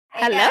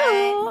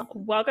Hello.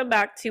 Welcome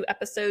back to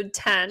episode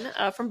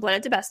 10 from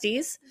Blended to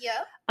Besties.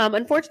 Yep.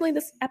 Unfortunately,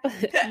 this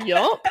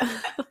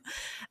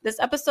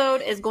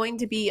episode is going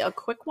to be a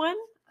quick one.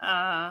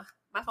 My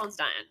phone's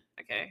dying.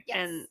 Okay. Yes.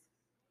 And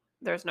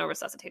there's no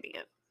resuscitating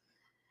it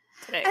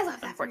today. I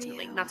love that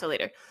Unfortunately, for you. not till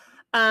later.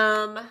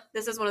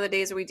 This is one of the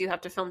days where we do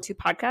have to film 2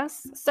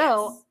 podcasts.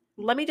 So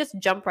let me just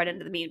jump right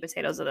into the meat and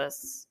potatoes of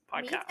this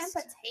podcast. Meat and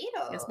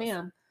potatoes. Yes,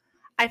 ma'am.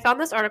 I found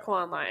this article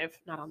online.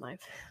 Online.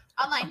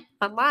 On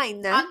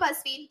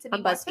BuzzFeed, to be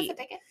On more BuzzFeed.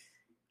 specific.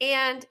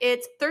 And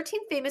it's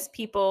 13 famous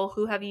people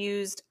who have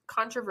used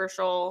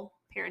controversial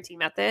parenting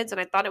methods. And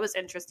I thought it was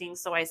interesting.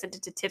 So I sent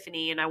it to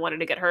Tiffany and I wanted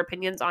to get her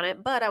opinions on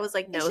it. But I was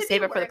like, no,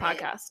 save it for the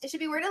podcast. It should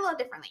be worded a little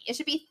differently. It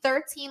should be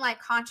 13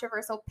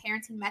 controversial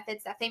parenting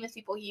methods that famous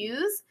people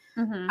use.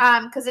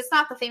 Mm-hmm. Because it's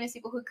not the famous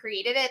people who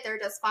created it. They're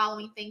just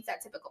following things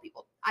that typical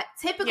people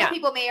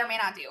people may or may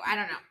not do. I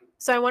don't know.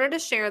 So I wanted to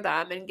share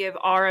them and give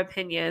our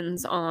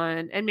opinions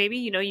on, and maybe,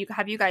 you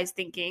have you guys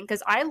thinking,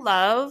 because I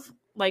love,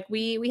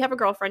 we have a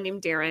girlfriend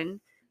named Darren,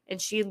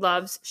 and she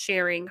loves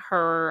sharing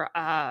her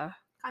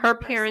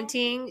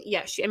parenting.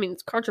 Yeah,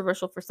 it's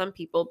controversial for some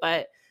people,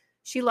 but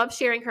she loves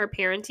sharing her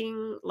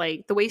parenting,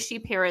 the way she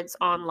parents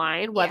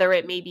online, whether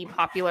it may be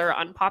popular or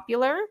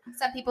unpopular.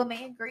 Some people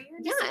may agree or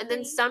disagree. Yeah, and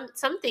then some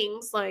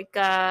things I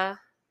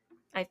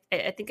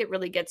think it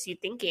really gets you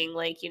thinking.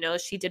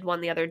 She did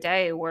one the other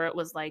day where it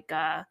was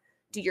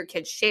do your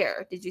kids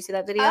share? Did you see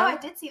that video? Oh, I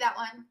did see that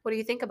one. What do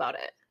you think about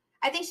it?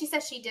 I think she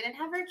said she didn't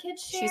have her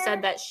kids share. She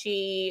said that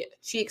she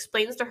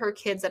explains to her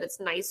kids that it's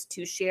nice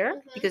to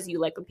share because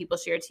you like when people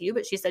share to you,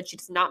 but she said she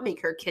does not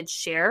make her kids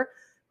share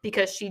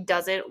because she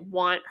doesn't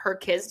want her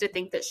kids to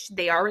think that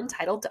they are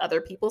entitled to other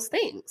people's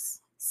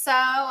things. So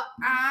I'm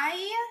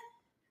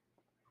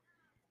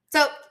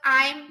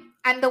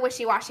the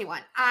wishy-washy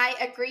one. I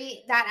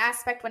agree that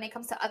aspect when it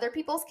comes to other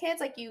people's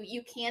kids.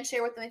 You can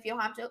share with them if you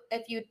have to,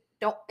 if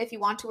you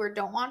want to or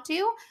don't want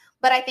to.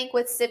 But I think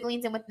with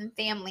siblings and within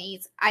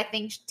families, I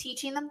think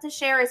teaching them to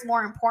share is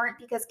more important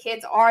because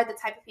kids are the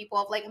type of people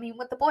of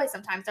with the boys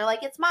sometimes they're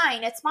like, it's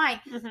mine.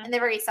 Mm-hmm. And they're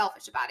very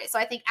selfish about it. So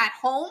I think at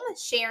home,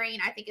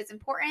 sharing, I think is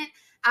important.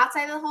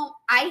 Outside of the home,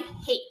 I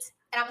hate,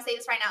 and I'm going to say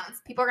this right now, and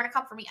people are going to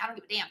come for me. I don't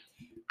give a damn.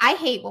 I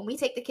hate when we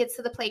take the kids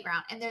to the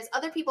playground and there's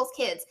other people's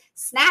kids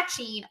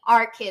snatching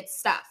our kids'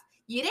 stuff.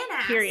 You didn't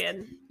ask.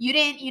 Period. You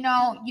didn't, you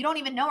don't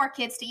even know our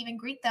kids to even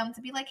greet them,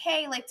 to be like,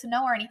 hey, to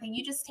know or anything.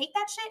 You just take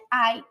that shit.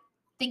 I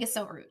think it's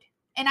so rude.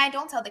 And I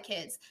don't tell the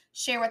kids,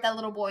 share with that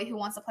little boy who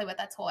wants to play with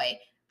that toy.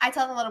 I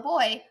tell the little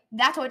boy,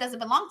 that toy doesn't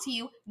belong to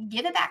you.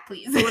 Give it back,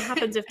 please. So what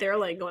happens if they're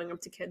going up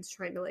to kids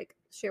trying to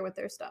share with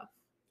their stuff?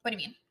 What do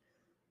you mean?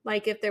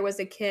 If there was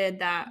a kid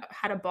that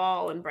had a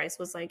ball and Bryce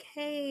was like,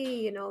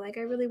 hey,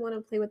 I really want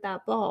to play with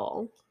that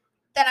ball.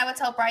 Then I would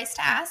tell Bryce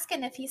to ask.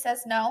 And if he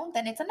says no,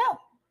 then it's a no.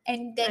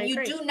 And then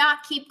you do not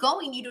keep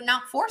going. You do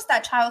not force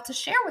that child to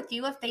share with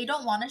you if they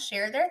don't want to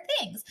share their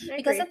things.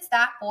 Because it's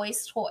that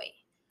boy's toy.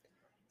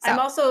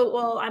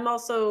 So. I'm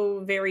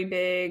also very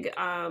big,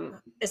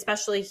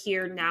 especially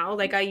here now.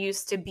 I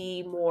used to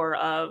be more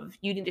of,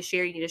 you need to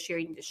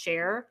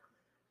share.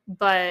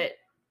 But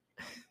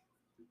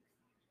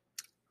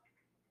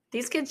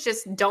these kids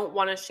just don't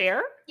want to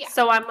share. Yeah.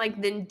 So I'm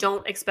then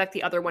don't expect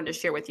the other one to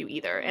share with you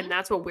either. Mm-hmm. And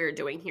that's what we're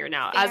doing here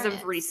now. Fairness. As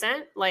of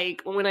recent,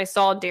 when I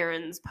saw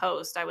Darren's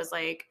post, I was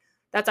like,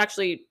 that's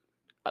actually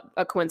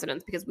a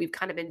coincidence because we've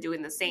kind of been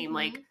doing the same.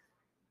 Mm-hmm.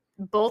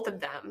 Both of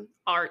them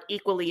are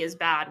equally as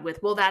bad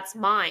with, well, that's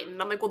mine.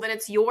 And I'm like, well, then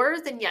it's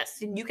yours. Then yes,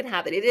 you can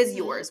have it. It is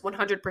yours.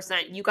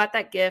 100%. You got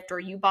that gift or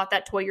you bought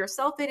that toy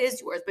yourself. It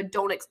is yours, but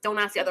don't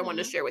ask the other one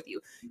to share with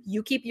you.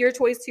 You keep your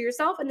toys to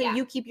yourself and then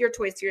you keep your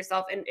toys to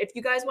yourself. And if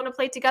you guys want to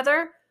play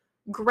together,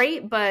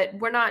 great. But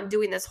we're not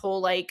doing this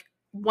whole,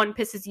 one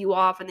pisses you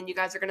off and then you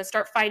guys are going to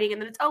start fighting.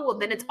 And then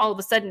then it's all of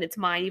a sudden it's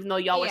mine, even though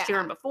y'all were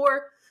sharing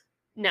before.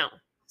 No.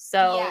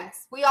 So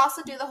yes, we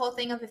also do the whole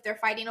thing of if they're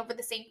fighting over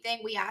the same thing,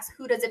 we ask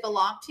who does it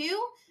belong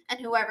to, and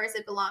whoever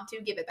it belong to,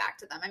 give it back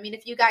to them.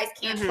 If you guys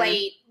can't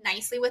play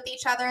nicely with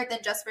each other, then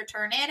just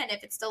return it. And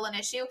if it's still an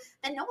issue,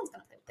 then no one's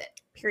going to play with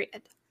it.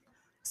 Period.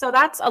 So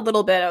that's a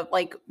little bit of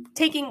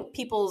taking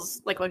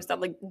people's, like I said,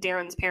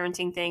 Darren's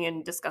parenting thing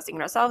and discussing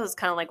it ourselves is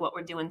kind of what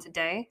we're doing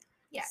today.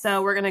 Yeah.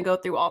 So we're going to go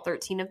through all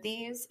 13 of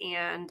these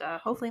and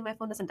hopefully my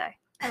phone doesn't die.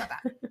 I love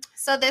that.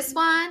 So this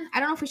one, I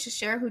don't know if we should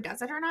share who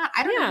does it or not.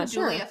 I don't know who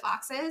Julia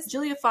Fox is.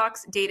 Julia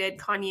Fox dated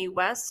Kanye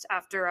West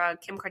after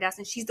Kim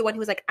Kardashian. She's the one who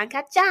was like, I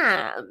got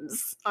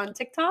jams on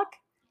TikTok.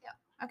 Yeah.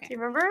 Okay. Do you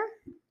remember?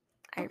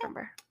 I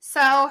remember.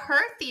 So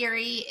her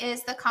theory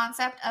is the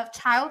concept of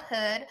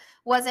childhood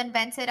was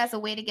invented as a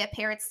way to get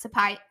parents to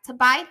buy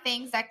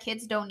things that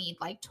kids don't need,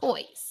 like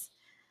toys.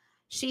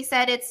 She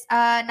said it's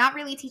not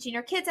really teaching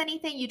your kids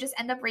anything. You just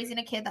end up raising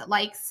a kid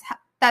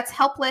that's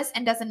helpless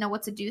and doesn't know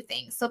what to do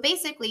things. So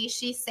basically,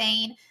 she's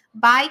saying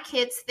buy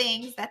kids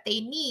things that they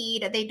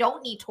need. They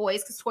don't need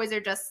toys because toys are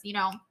just,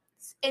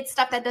 it's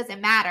stuff that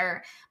doesn't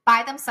matter.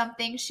 Buy them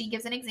something. She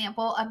gives an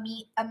example, a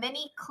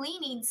mini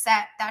cleaning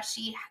set that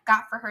she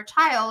got for her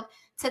child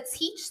to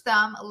teach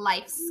them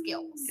life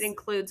skills. It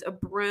includes a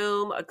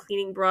broom, a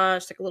cleaning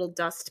brush, like a little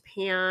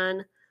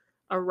dustpan,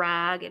 a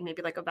rag, and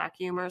maybe like a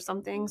vacuum or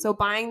something. So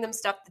buying them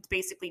stuff that's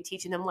basically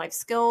teaching them life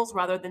skills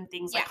rather than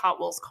things like Hot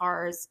Wheels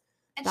cars.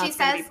 And she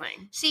says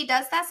she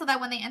does that so that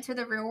when they enter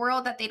the real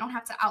world, that they don't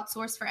have to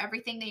outsource for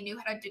everything. They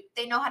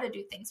know how to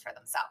do things for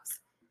themselves.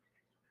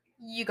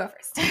 You go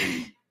first.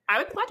 I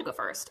would be glad to go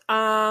first.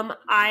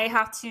 I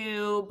have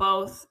to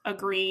both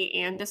agree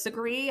and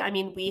disagree. I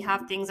mean, we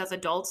have things as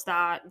adults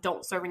that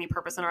don't serve any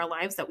purpose in our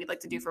lives that we'd like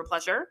to do for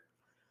pleasure.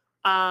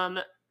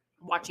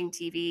 Watching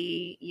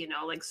TV,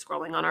 like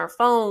scrolling on our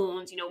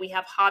phones. We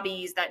have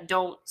hobbies that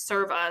don't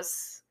serve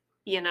us,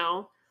 that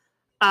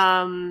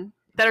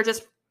are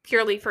just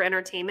purely for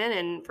entertainment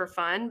and for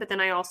fun. But then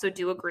I also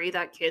do agree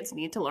that kids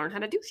need to learn how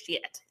to do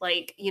shit.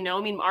 Like,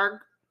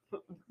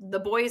 the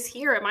boys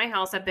here at my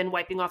house have been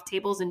wiping off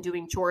tables and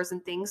doing chores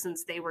and things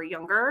since they were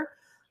younger.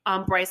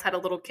 Bryce had a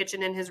little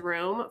kitchen in his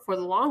room for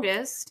the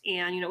longest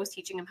and, was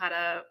teaching him how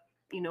to,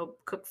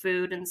 cook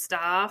food and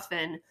stuff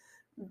and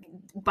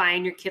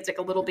buying your kids like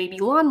a little baby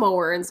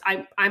lawnmower. And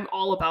I'm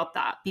all about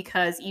that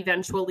because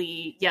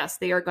eventually, yes,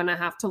 they are going to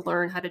have to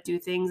learn how to do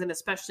things. And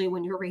especially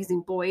when you're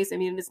raising boys, I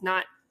mean, it's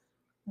not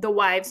the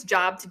wife's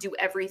job to do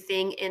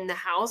everything in the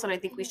house. And I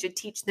think we should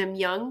teach them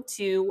young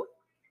to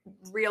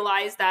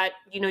realize that,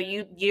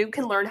 you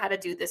can learn how to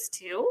do this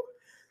too.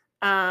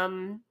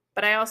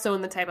 But I also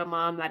am the type of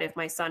mom that if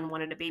my son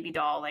wanted a baby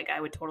doll, like I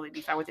would totally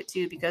be fine with it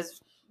too,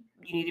 because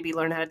you need to be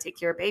learning how to take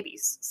care of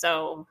babies.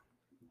 So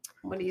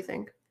what do you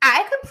think?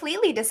 I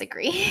completely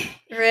disagree.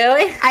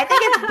 Really? I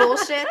think it's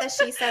bullshit that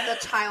she said that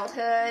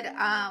childhood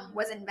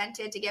was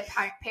invented to get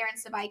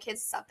parents to buy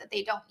kids stuff that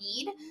they don't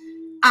need.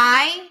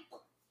 I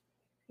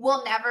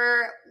will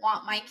never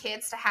want my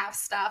kids to have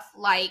stuff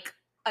like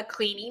a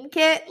cleaning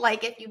kit.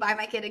 Like if you buy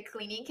my kid a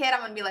cleaning kit, I'm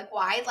gonna be like,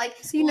 why? Like,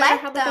 so you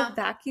never had like a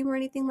vacuum or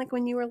anything like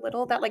when you were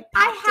little that like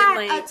I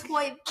had a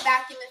toy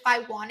vacuum if I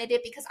wanted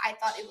it because I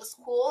thought it was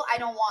cool. I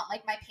don't want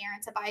like my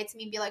parents to buy it to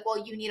me and be like,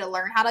 well, you need to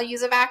learn how to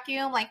use a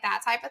vacuum, like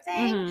that type of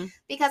thing. Mm-hmm.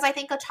 Because I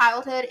think a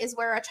childhood is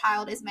where a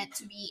child is meant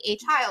to be a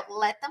child.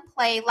 Let them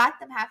play, let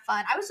them have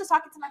fun. I was just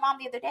talking to my mom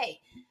the other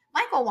day.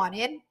 Michael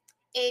wanted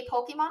a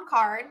Pokemon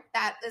card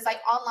that is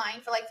like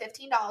online for like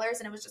 $15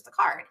 and it was just a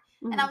card.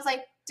 Mm-hmm. And I was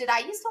like, did I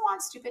used to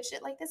want stupid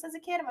shit like this as a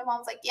kid? And my mom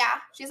was like, yeah.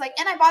 She's like,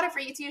 and I bought it for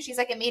you too. She's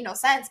like, it made no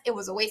sense. It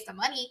was a waste of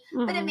money,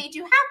 mm-hmm. but it made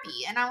you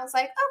happy. And I was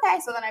like, okay.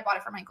 So then I bought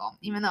it for Michael,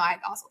 even though I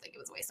also think it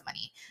was a waste of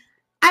money.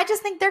 I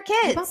just think they're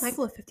kids. You bought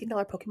Michael a $15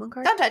 Pokemon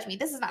card? Don't judge me.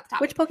 This is not the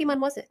topic. Which Pokemon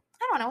was it?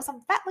 I don't know.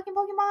 Some fat looking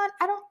Pokemon.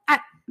 I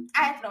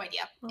have no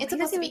idea. It's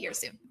supposed to be here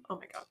soon. Oh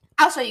my God.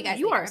 I'll show you guys.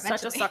 You are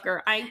such a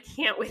sucker. I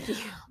can't with you.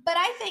 But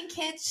I think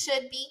kids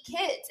should be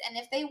kids. And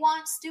if they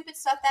want stupid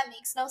stuff that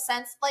makes no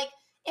sense, like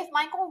if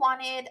Michael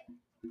wanted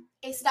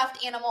a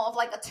stuffed animal of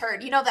like a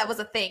turd, that was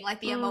a thing, like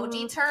the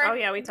emoji turd. Oh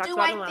yeah, we talked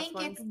about it last Do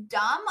one. I think it's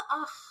dumb?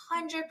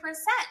 100%.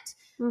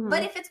 Mm-hmm.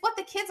 But if it's what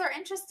the kids are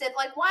interested,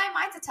 like why am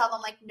I to tell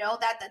them like no,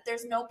 that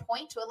there's no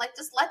point to it? Like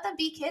just let them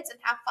be kids and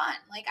have fun.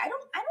 Like I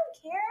don't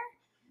care.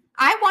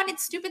 I wanted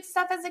stupid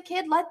stuff as a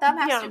kid. Let them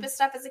have stupid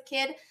stuff as a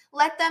kid.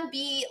 Let them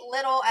be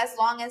little as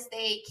long as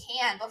they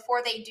can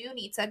before they do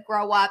need to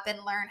grow up and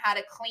learn how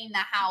to clean the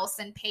house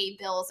and pay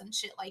bills and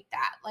shit like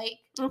that. Like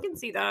I can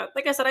see that.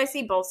 Like I said, I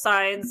see both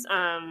sides.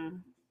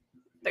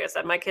 Like I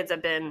said, my kids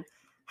have been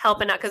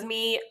helping out because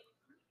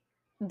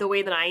the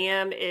way that I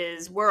am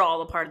is we're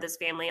all a part of this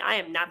family. I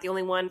am not the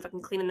only one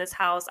fucking cleaning this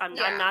house. I'm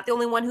not the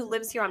only one who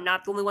lives here. I'm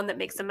not the only one that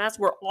makes a mess.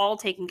 We're all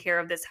taking care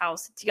of this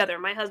house together.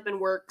 My husband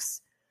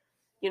works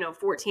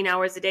 14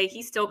 hours a day.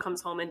 He still comes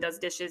home and does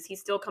dishes. He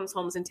still comes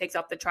home and takes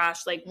out the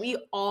trash. Like we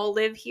all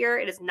live here.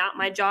 It is not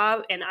my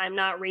job. And I'm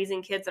not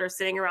raising kids that are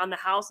sitting around the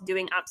house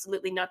doing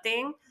absolutely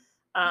nothing.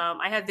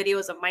 I have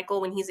videos of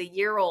Michael when he's a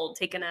year old,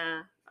 taking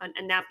a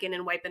napkin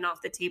and wiping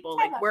off the table.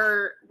 Like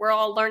we're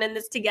all learning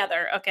this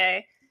together.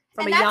 Okay.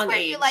 From and a that's young where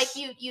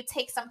age. you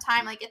take some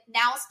time. Like if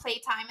now is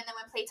playtime, and then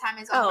when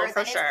playtime is over,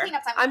 then it's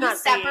cleanup time. I'm not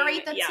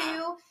separate the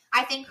two.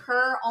 I think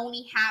her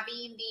only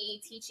having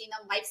the teaching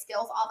them life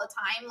skills all the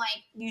time,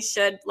 like you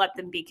should let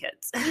them be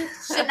kids. You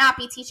should not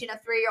be teaching a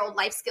 3-year-old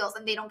life skills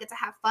and they don't get to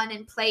have fun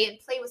and play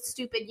with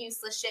stupid,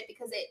 useless shit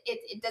because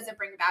it doesn't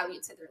bring value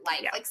to their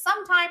life. Yeah. Like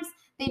sometimes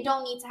they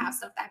don't need to have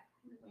stuff that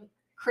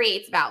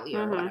creates value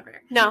or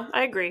whatever. No,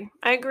 I agree.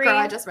 Girl,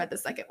 I just read the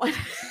second one.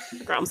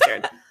 Girl, I'm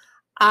scared.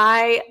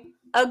 I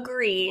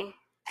agree.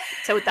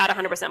 So with that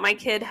 100%, my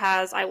kid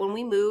has, when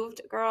we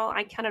moved, girl,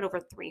 I counted over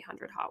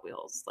 300 Hot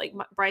Wheels. Like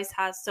Bryce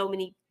has so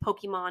many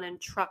Pokemon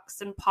and trucks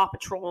and Paw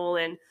Patrol.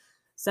 And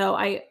so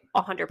I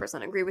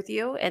 100% agree with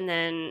you. And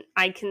then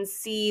I can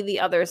see the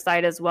other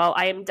side as well.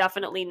 I am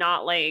definitely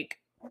not like,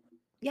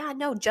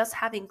 just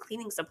having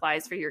cleaning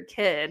supplies for your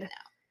kid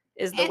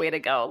is the way to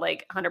go.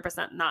 Like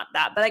 100% not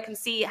that. But I can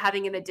see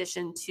having in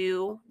addition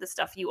to the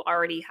stuff you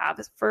already have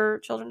for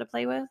children to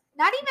play with.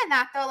 Not even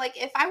that though.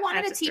 Like if I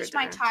wanted to teach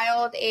my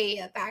child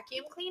a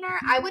vacuum cleaner,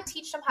 I would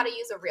teach them how to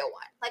use a real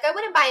one. Like I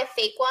wouldn't buy a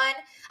fake one.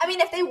 I mean,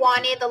 if they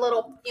wanted the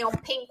little,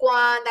 pink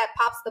one that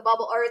pops the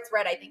bubble, or it's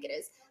red, I think it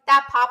is,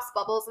 that pops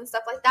bubbles and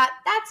stuff like that,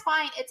 that's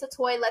fine. It's a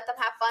toy. Let them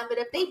have fun. But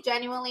if they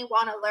genuinely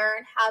want to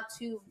learn how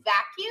to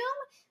vacuum,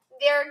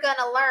 they're going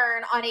to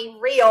learn on a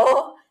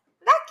real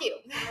vacuum.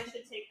 I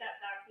should take that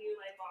vacuum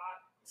I bought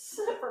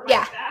for my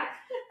back.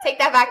 Take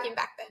that vacuum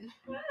back then.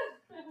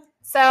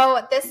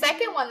 So the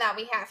second one that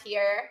we have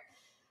here,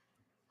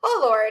 oh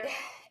Lord,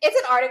 it's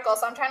an article,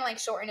 so I'm trying to like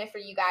shorten it for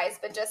you guys,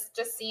 but just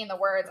seeing the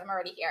words, I'm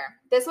already here.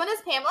 This one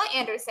is Pamela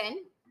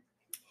Anderson.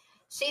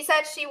 She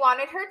said she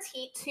wanted her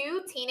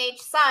two teenage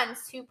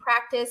sons to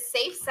practice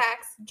safe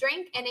sex,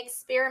 drink, and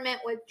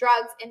experiment with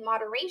drugs in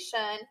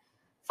moderation,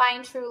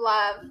 find true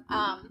love,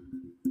 I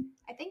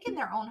think in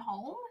their own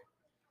home,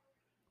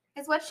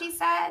 is what she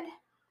said.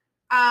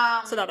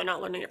 So that they're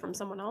not learning it from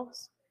someone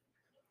else?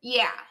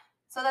 Yeah.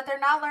 So that they're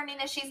not learning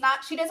it. She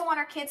doesn't want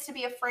her kids to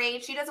be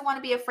afraid. She doesn't want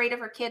to be afraid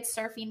of her kids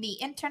surfing the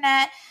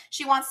internet.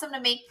 She wants them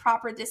to make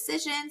proper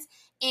decisions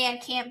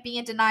and can't be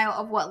in denial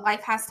of what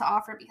life has to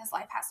offer, because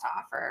life has to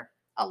offer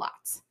a lot.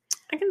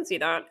 I can see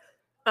that.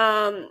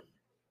 I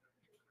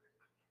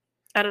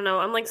don't know.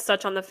 I'm like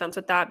such on the fence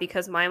with that,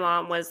 because my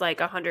mom was like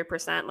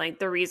 100%. Like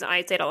the reason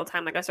I say it all the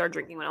time, like I started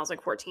drinking when I was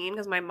like 14,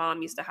 because my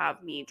mom used to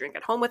have me drink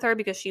at home with her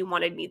because she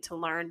wanted me to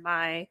learn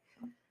my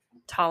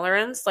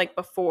tolerance like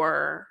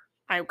before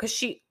because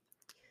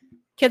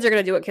kids are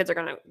going to do what kids are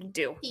going to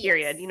do,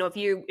 period. Yes.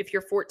 If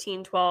you're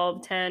 14,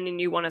 12, 10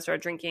 and you want to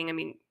start drinking, I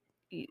mean,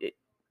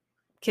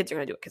 kids are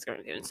going to do what kids are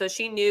going to do. And so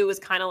she knew it was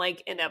kind of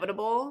like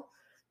inevitable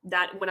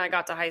that when I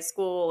got to high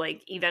school,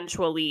 like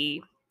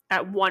eventually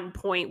at one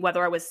point,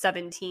 whether I was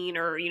 17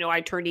 or,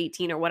 I turned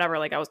 18 or whatever,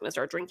 like I was going to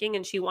start drinking.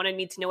 And she wanted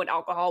me to know what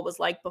alcohol was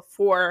like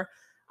before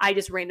I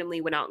just randomly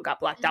went out and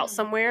got blacked out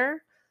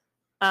somewhere.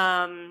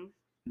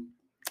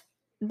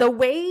 The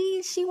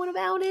way she went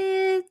about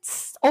it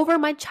over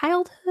my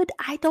childhood,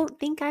 I don't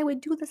think I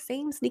would do the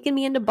same, sneaking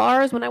me into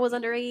bars when I was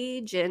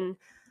underage and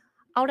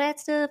all that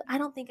stuff. I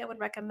don't think I would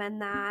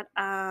recommend that.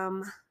 I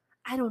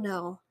don't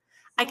know.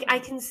 I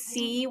can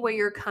see where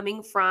you're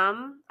coming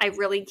from. I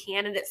really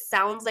can. And it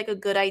sounds like a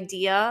good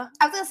idea.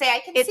 I was going to say, I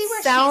can see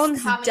where she's coming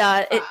from.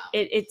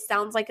 It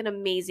sounds like an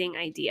amazing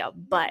idea,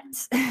 but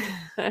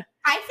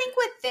I think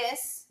with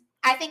this,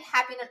 having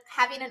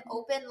an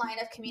open line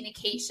of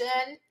communication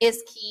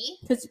is key.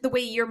 Because the way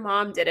your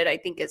mom did it, I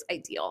think, is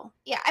ideal.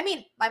 Yeah, I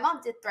mean, my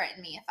mom did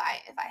threaten me if I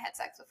had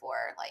sex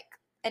before like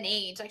an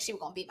age, like she was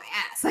gonna beat my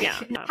ass. Like,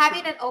 yeah,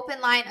 having an open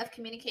line of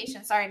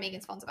communication. Sorry,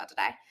 Megan's phone's about to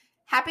die.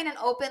 Having an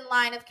open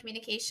line of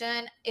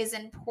communication is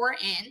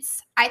important.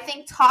 I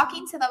think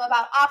talking to them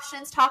about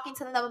options, talking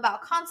to them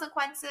about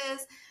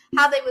consequences,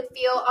 how they would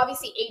feel,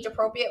 obviously age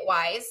appropriate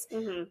wise,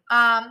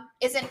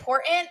 is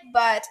important.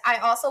 But I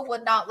also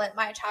would not let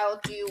my child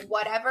do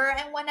whatever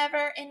and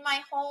whenever in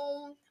my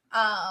home.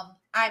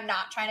 I'm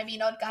not trying to be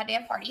no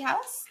goddamn party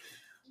house,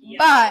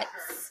 but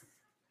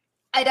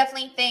I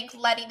definitely think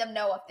letting them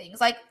know of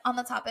things, like on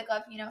the topic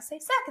of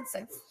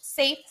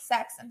safe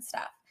sex and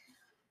stuff.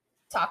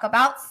 Talk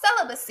about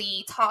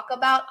celibacy, talk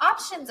about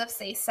options of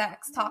safe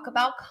sex, talk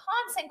about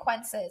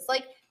consequences,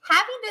 like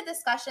having the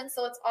discussion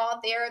so it's all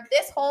there.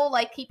 This whole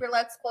like keep your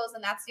legs closed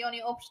and that's the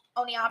only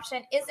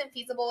option isn't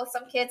feasible with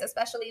some kids,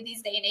 especially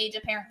these day and age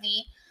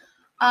apparently.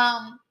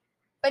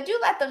 But do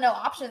let them know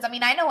options. I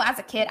mean, I know as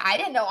a kid, I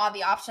didn't know all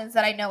the options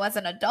that I know as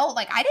an adult.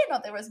 Like I didn't know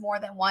there was more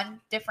than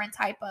one different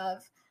type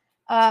of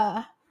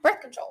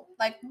birth control.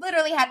 Like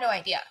literally had no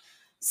idea.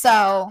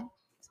 So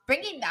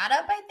bringing that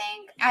up, I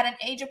think, at an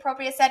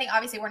age-appropriate setting.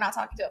 Obviously, we're not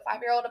talking to a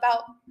 5-year-old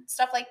about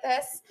stuff like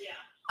this. Yeah.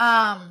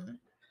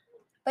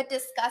 But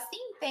discussing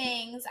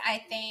things, I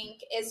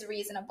think, is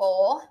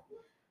reasonable.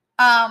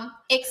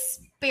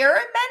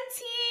 Experimenting,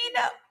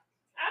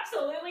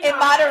 absolutely in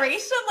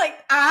moderation,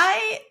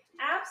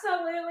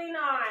 absolutely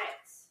not.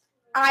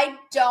 I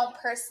don't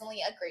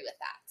personally agree with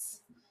that.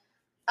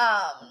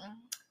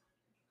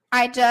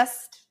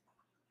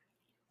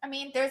 I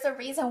mean, there's a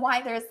reason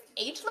why there's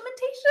age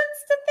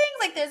limitations to things.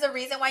 Like, there's a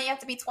reason why you have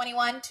to be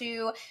 21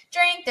 to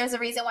drink. There's a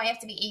reason why you have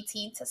to be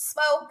 18 to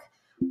smoke.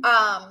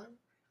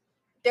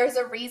 There's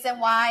a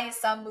reason why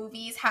some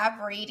movies have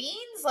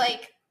ratings.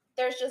 Like,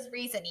 there's just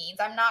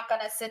reasonings. I'm not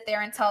going to sit there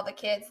and tell the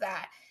kids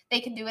that they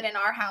can do it in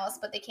our house,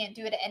 but they can't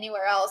do it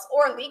anywhere else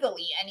or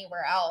legally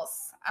anywhere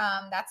else.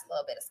 That's a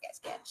little bit of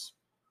sketch.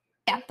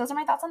 Yeah, those are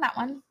my thoughts on that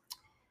one.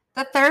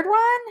 The third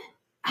one...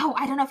 Oh,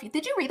 I don't know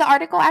did you read the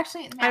article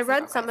actually? I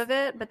read some of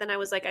it, but then I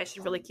was like, I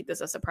should really keep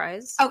this a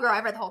surprise. Oh, girl, I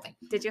read the whole thing.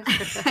 Did you?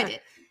 I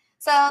did.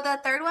 So the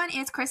third one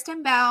is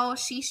Kristen Bell.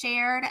 She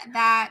shared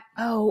that.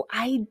 Oh,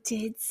 I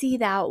did see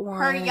that one.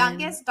 Her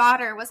youngest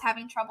daughter was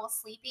having trouble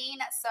sleeping,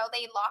 so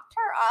they locked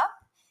her up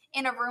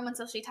in a room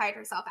until she tired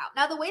herself out.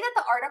 Now, the way that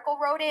the article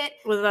wrote it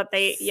Was that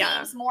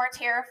seems more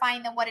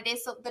terrifying than what it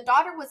is. So the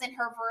daughter was in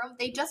her room.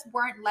 They just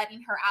weren't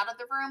letting her out of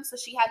the room, so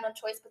she had no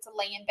choice but to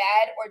lay in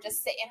bed or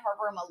just sit in her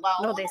room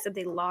alone. No, they said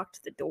they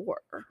locked the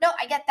door. No,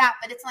 I get that,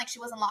 but it's not like she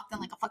wasn't locked in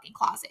like a fucking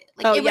closet.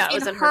 Like it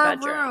was in her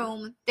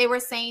room. They were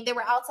saying they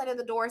were outside of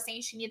the door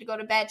saying she needed to go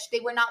to bed.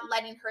 They were not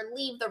letting her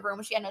leave the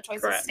room. She had no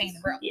choice but to stay in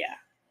the room. Yeah.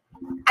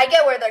 I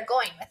get where they're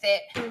going with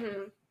it.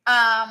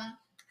 Mm-hmm.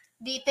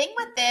 The thing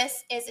with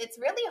this is it's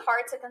really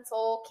hard to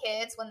console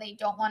kids when they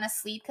don't want to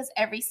sleep because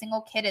every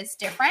single kid is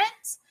different.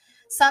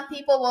 Some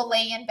people will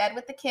lay in bed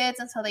with the kids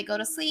until they go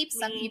to sleep.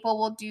 Some people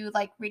will do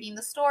like reading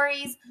the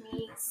stories.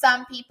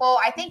 Some people,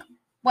 I think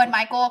when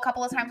Michael, a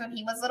couple of times when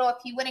he was little, if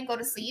he wouldn't go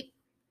to sleep,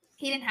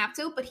 he didn't have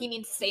to, but he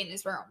needed to stay in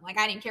his room. Like,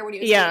 I didn't care what he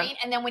was doing.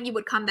 And then when he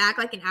would come back,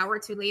 like an hour or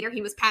two later, he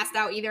was passed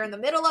out either in the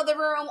middle of the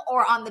room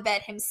or on the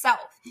bed himself.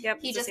 Yep,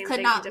 he just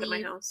could not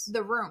leave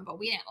the room, but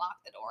we didn't lock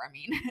the door. I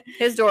mean,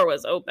 his door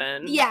was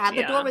open. Yeah,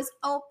 the door was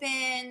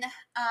open.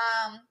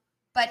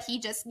 But he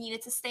just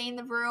needed to stay in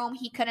the room.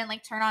 He couldn't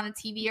like turn on a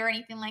TV or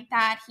anything like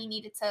that. He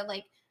needed to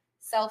like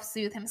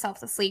self-soothe himself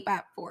to sleep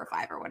at 4 or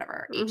 5 or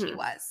whatever age he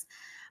was.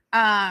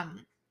 I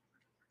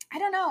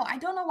don't know. I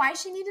don't know why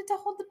she needed to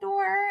hold the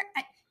door.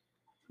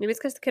 Maybe it's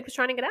because the kid was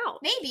trying to get out.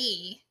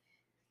 Maybe.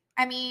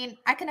 I mean,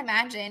 I can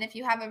imagine if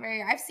you have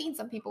I've seen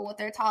some people with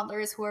their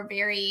toddlers who are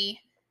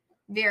very,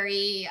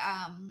 very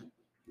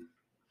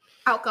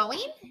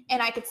outgoing,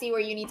 and I could see where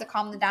you need to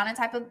calm them down in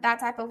that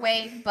type of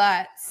way,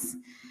 but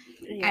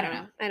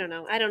yeah, I don't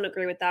know. I don't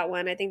agree with that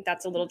one. I think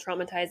that's a little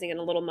traumatizing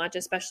and a little much,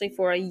 especially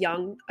for a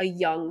young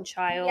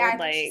child. Yeah, I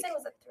like think she said it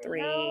was a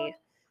 3. Yeah.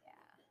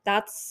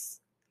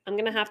 That's I'm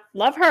gonna have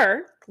love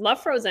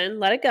Frozen,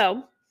 let it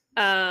go.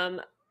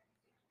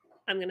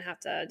 I'm gonna have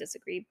to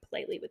disagree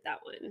politely with that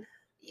one.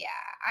 Yeah,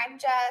 I'm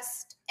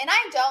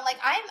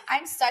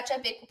such a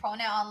big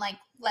proponent on like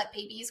let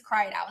babies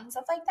cry it out and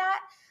stuff like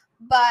that.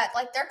 But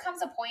like there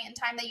comes a point in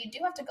time that you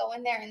do have to go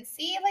in there and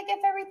see like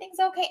if everything's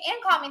okay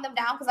and calming them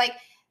down because like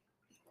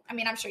I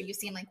mean, I'm sure you've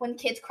seen like when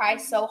kids cry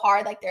so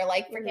hard, like they're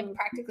like freaking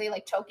practically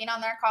like choking on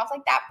their cough.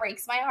 Like that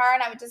breaks my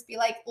heart. I would just be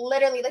like,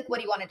 literally, like, what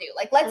do you want to do?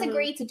 Like, let's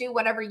agree to do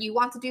whatever you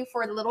want to do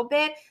for a little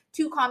bit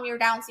to calm you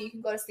down so you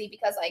can go to sleep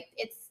because like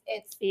it's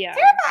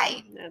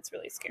terrifying. That's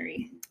really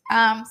scary.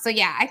 So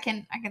yeah, I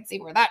can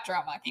see where that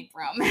drama came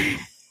from.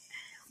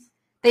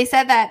 They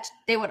said that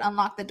they would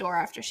unlock the door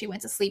after she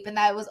went to sleep, and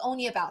that it was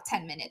only about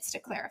 10 minutes to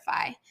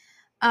clarify.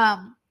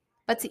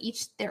 But to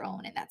each their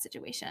own in that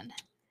situation.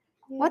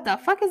 What the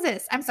fuck is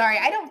this? I'm sorry.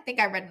 I don't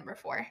think I read number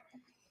 4.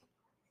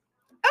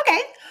 Okay.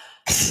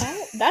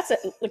 That's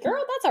it.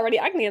 Girl, that's already,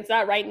 I can answer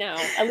that right now.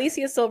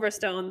 Alicia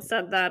Silverstone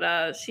said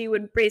that she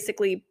would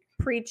basically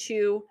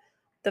pre-chew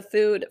the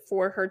food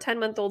for her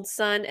 10-month-old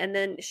son, and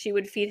then she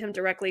would feed him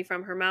directly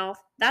from her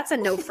mouth. That's a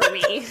no for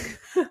me.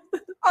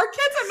 Our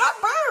kids are not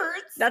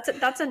birds.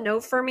 That's a no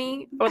for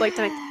me. I would like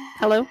to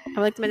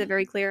make it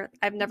very clear.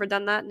 I've never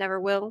done that, never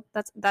will.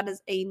 That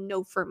is a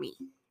no for me.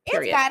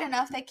 Period. It's bad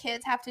enough that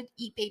kids have to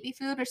eat baby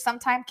food, or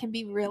sometimes can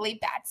be really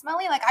bad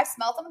smelling. Like I've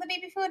smelled some of the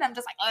baby food, and I'm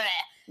just like, ugh.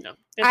 No,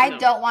 I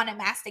don't want to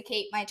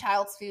masticate my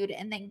child's food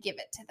and then give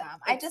it to them.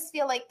 I just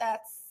feel like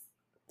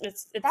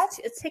it's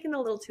taken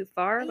a little too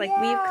far. Like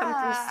we've come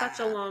from such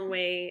a long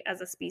way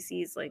as a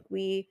species. Like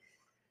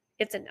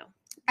it's a no.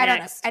 I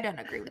don't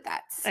agree with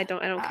that. I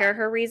don't care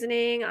her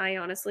reasoning. I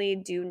honestly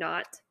do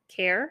not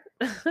care.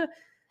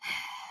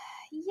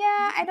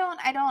 Yeah, I don't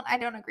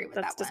agree with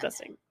that. That's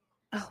disgusting.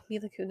 Oh,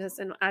 Mila Kunis,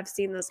 and I've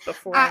seen this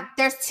before.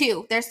 There's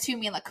two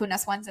Mila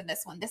Kunis ones in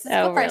this one. This is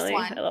the first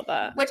one. I love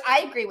that. Which I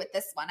agree with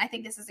this one. I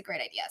think this is a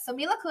great idea. So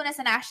Mila Kunis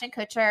and Ashton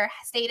Kutcher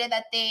stated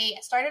that they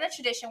started a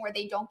tradition where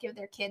they don't give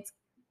their kids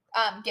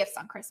gifts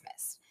on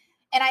Christmas.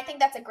 And I think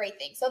that's a great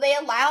thing. So they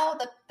allow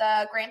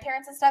the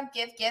grandparents and stuff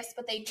give gifts,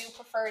 but they do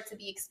prefer it to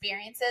be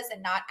experiences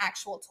and not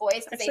actual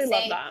toys. Because they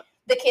say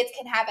the kids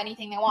can have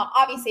anything they want.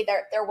 Obviously,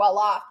 they're well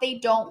off. They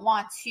don't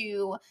want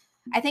to.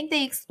 I think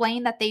they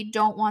explained that they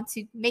don't want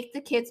to make the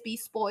kids be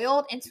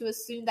spoiled and to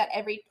assume that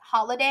every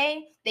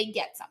holiday they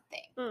get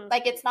something.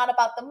 Like it's not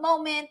about the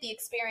moment, the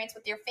experience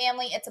with your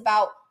family. It's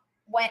about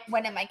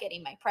when am I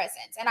getting my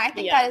presents? And I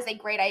think that is a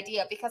great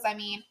idea because I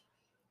mean,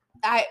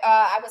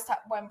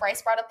 when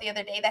Bryce brought up the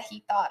other day that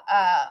he thought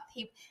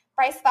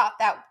Bryce thought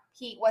that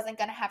he wasn't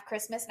going to have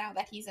Christmas now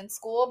that he's in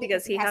school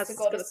because he has to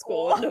go to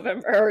school in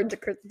November or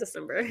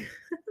December.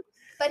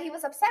 But he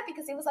was upset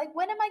because he was like,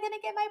 when am I going to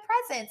get my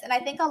presents? And I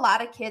think a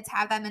lot of kids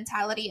have that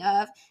mentality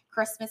of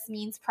Christmas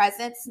means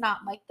presents, not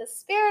like the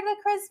spirit of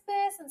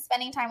Christmas and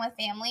spending time with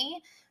family.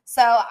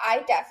 So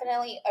I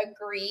definitely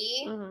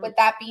agree with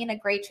that being a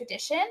great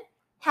tradition.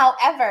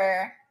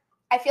 However,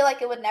 I feel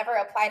like it would never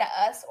apply to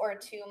us or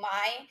to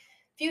my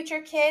future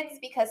kids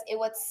because it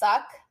would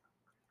suck,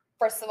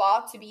 first of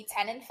all, to be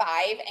 10 and 5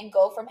 and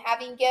go from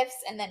having gifts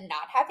and then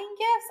not having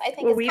gifts. I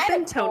think we've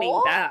been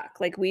toning back.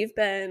 Like we've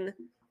been,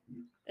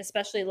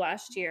 especially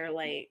last year,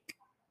 like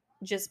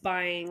just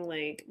buying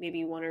like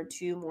maybe 1 or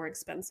 2 more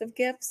expensive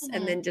gifts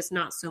and then just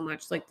not so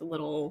much like the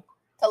little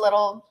The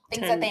little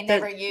things that they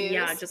never use.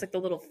 Yeah, just like the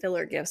little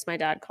filler gifts, my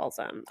dad calls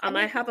them.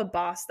 I have a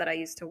boss that I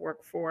used to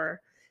work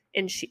for,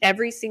 and she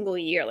every single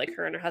year, like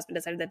her and her husband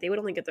decided that they would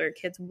only get their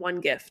kids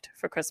one gift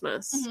for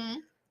Christmas. Mm-hmm.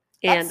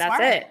 And that's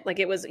it. Like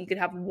it was, you could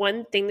have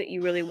one thing that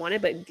you really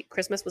wanted, but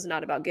Christmas was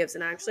not about gifts.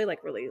 And I actually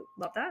like really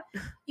love that.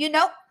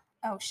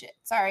 Oh shit.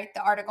 Sorry,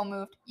 the article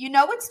moved. You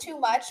know it's too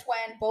much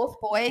when both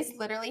boys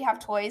literally have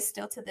toys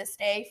still to this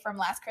day from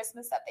last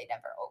Christmas that they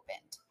never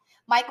opened.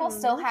 Michael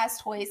still has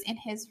toys in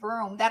his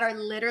room that are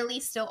literally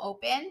still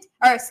opened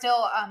or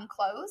still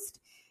closed.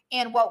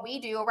 And what we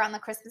do around the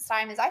Christmas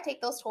time is I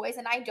take those toys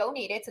and I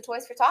donate it to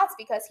Toys for Tots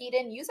because he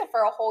didn't use it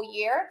for a whole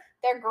year.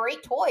 They're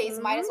great toys.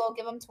 Might as well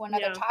give them to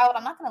another child.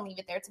 I'm not going to leave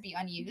it there to be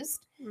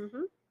unused.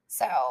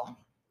 So,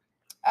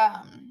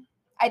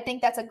 I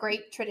think that's a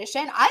great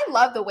tradition. I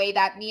love the way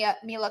that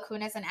Mila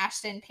Kunis and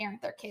Ashton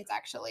parent their kids,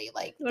 actually.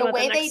 Like, the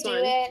way they do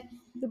it.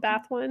 The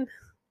bath one.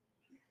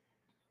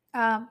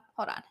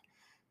 Hold on.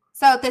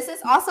 So, this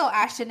is also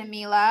Ashton and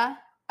Mila.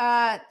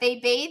 They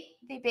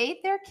bathe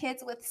their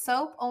kids with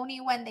soap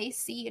only when they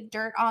see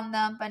dirt on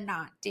them, but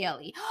not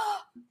daily.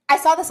 I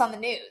saw this on the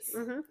news.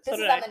 This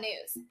is on the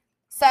news.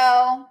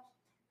 So,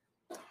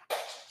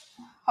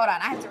 hold on.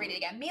 I have to read it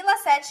again. Mila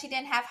said she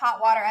didn't have hot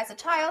water as a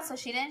child, so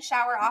she didn't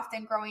shower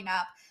often growing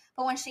up.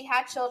 But when she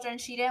had children,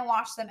 she didn't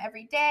wash them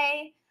every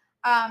day.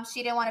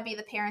 She didn't want to be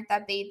the parent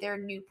that bathed their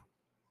newborn.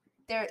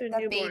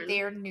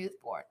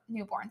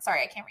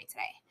 Sorry, I can't read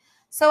today.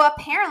 So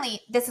apparently,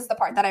 this is the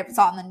part that I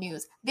saw in the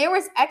news. There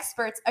was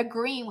experts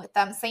agreeing with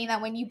them, saying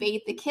that when you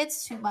bathe the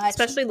kids too much,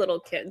 especially little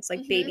kids,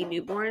 like baby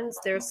newborns,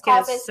 their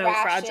skin is so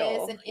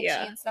fragile and itchy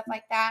and stuff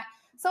like that.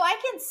 So I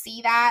can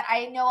see that.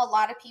 I know a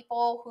lot of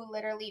people who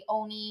literally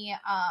only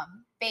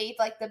bathe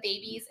like the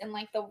babies in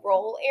like the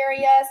roll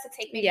areas to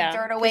take maybe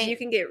dirt away. You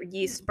can get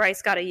yeast.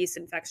 Bryce got a yeast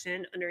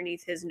infection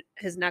underneath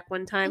his neck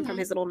one time from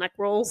his little neck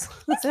rolls.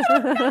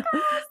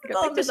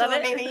 Pictures of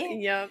it. Baby.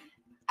 Yeah.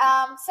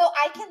 So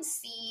I can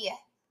see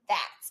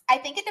that. I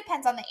think it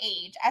depends on the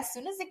age. As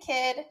soon as a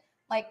kid,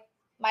 like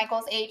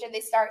Michael's age, and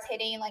they start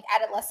hitting like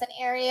adolescent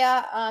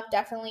area,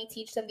 definitely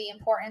teach them the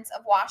importance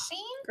of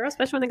washing. Girl,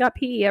 especially when they got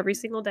PE every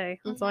single day.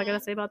 That's all I gotta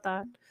say about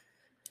that.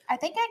 I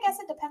guess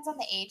it depends on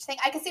the age thing.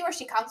 I can see where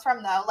she comes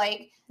from though.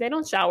 Like, they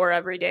don't shower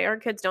every day. Our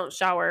kids don't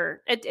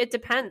shower. It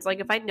depends. Like,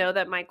 if I know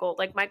that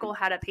Michael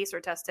had a pacer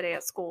test today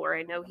at school, or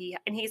I know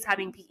he's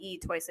having PE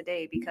twice a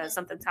day because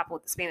something's happened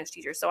with the Spanish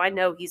teacher. So I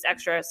know he's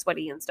extra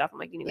sweaty and stuff. I'm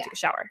like, you need to take a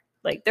shower.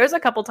 Like, there's a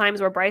couple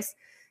times where Bryce,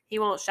 he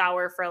won't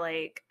shower for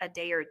like a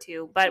day or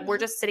two, but we're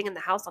just sitting in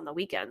the house on the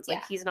weekends.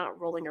 Like, he's not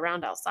rolling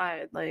around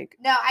outside. Like,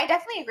 no, I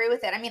definitely agree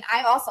with it. I mean,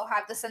 I also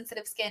have the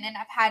sensitive skin, and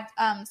I've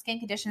had skin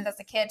conditions as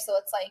a kid. So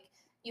it's like,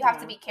 you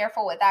have to be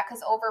careful with that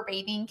because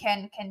overbathing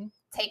can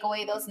take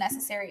away those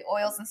necessary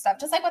oils and stuff.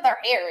 Just like with our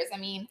hairs. I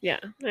mean,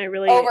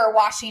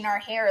 overwashing our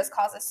hairs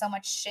causes so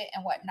much shit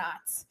and whatnot.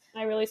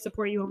 I really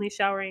support you only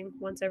showering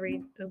once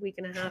every a week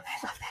and a half.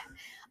 I love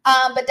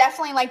that. But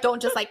definitely like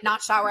don't just like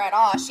not shower at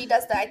all. She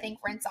does the, I think,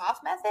 rinse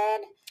off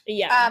method.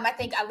 Yeah. I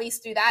think at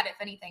least do that if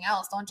anything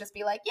else. Don't just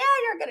be like, yeah,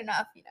 you're good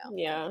enough, you know.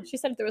 Yeah. She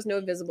said if there was no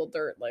visible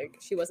dirt, like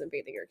she wasn't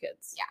bathing her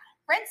kids. Yeah.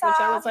 Rinse off.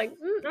 Which I was like,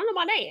 I don't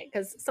know about that,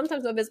 because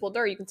sometimes with visible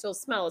dirt you can still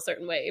smell a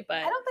certain way, but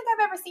I don't think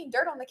I've ever seen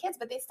dirt on the kids,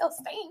 but they still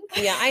stink.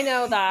 Yeah, I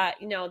know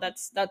that. You know,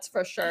 that's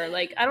for sure.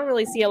 Like, I don't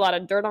really see a lot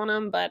of dirt on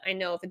them, but I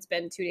know if it's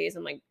been 2 days,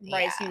 I'm like,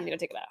 Bryce, you need to go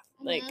take a bath.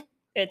 Like,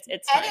 it's and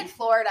time. In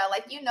Florida,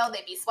 like, you know,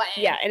 they be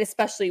sweating. Yeah, and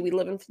especially we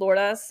live in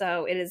Florida,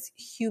 so it is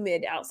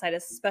humid outside,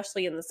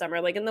 especially in the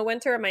summer. Like in the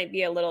winter, it might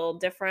be a little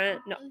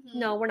different.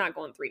 No, we're not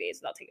going 3 days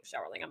without taking a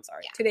shower. Like, I'm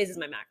sorry, 2 days is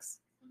my max.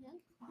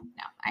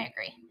 No, I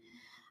agree.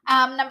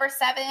 Number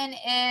 7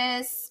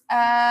 is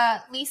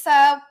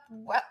Lisa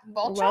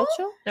Whelchel.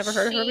 Never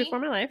heard of her before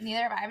in my life.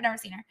 Neither have I. I've never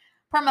seen her.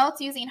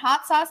 Promotes using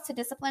hot sauce to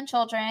discipline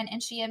children,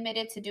 and she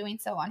admitted to doing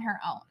so on her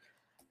own.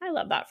 I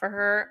love that for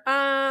her.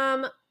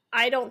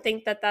 I don't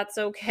think that that's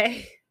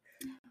okay,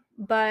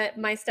 but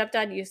my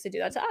stepdad used to do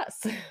that to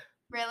us.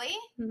 Really?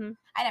 Mm-hmm.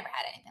 I never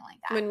had anything like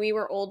that. When we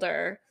were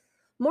older,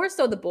 more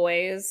so the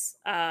boys.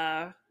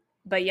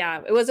 But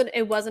yeah,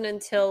 it wasn't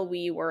until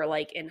we were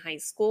like in high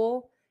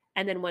school.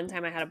 And then one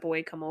time I had a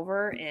boy come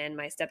over and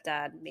my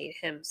stepdad made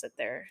him sit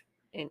there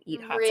and eat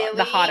hot sauce,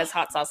 the hottest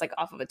hot sauce, like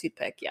off of a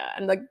toothpick. Yeah.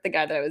 And the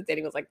guy that I was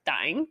dating was like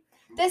dying.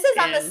 This is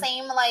on the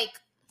same, like,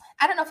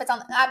 I don't know if it's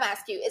on, I'm gonna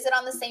ask you, is it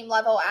on the same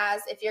level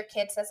as if your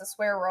kid says a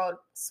swear word,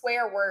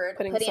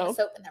 putting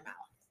soap in their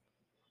mouth?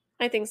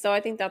 I think so. I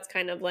think that's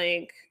kind of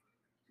like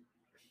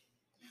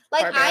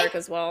I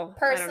as well.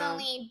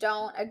 Personally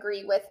don't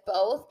agree with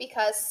both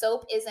because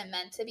soap isn't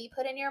meant to be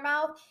put in your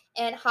mouth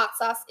and hot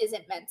sauce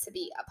isn't meant to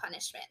be a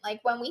punishment.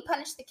 Like when we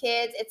punish the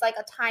kids, it's like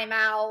a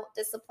timeout,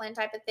 discipline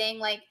type of thing.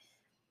 Like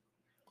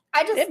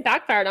it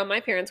backfired on my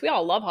parents. We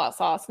all love hot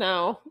sauce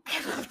now.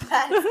 I love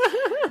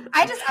that.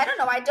 I don't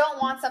know. I don't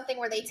want something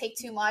where they take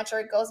too much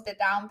or it goes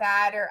down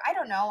bad or I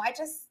don't know.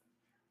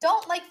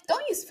 don't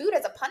use food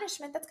as a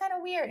punishment. That's kind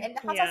of weird. And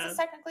hot sauce is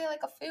technically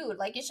like a food.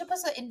 Like, you're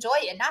supposed to enjoy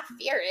it and not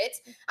fear it.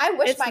 I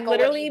wish Michael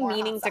would eat more hot sauce. It's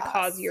literally meaning to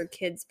cause your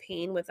kids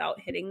pain without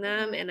hitting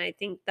them. And I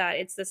think that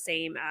it's the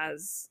same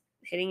as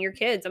hitting your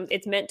kids.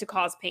 It's meant to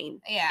cause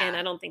pain. Yeah. And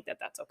I don't think that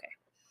that's okay.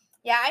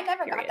 Yeah, I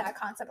never got that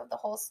concept of the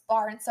whole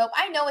bar and soap.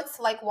 I know it's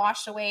to like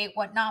wash away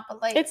whatnot,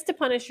 but like it's to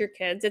punish your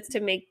kids. It's to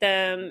make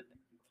them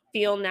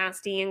feel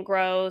nasty and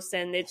gross,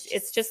 and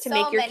it's just to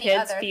make your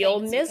kids feel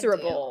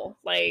miserable.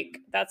 Like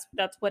that's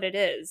what it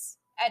is.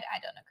 I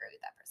don't agree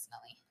with that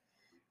personally.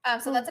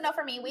 So that's a no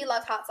for me. We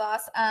love hot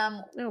sauce.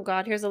 Oh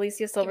God, here's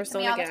Alicia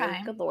Silverstone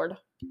again. Good Lord.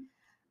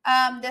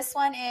 This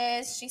one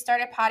is she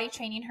started potty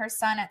training her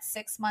son at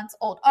 6 months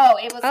old. Oh,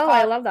 it was called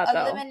I love that,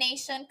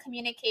 elimination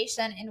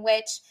communication, in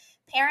which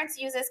parents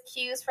uses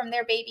cues from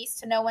their babies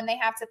to know when they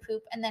have to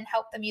poop and then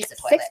help them use the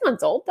toilet. 6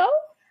 months old though?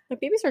 Like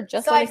babies are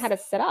just learning how to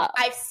sit up.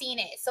 I've seen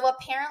it. So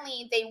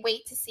apparently they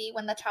wait to see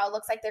when the child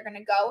looks like they're going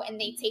to go,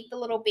 and they take the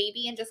little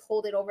baby and just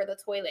hold it over the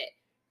toilet.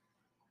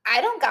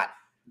 I don't got...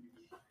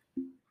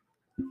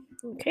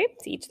 Okay,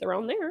 to each their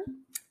own there.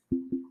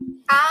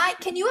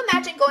 Can you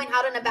imagine going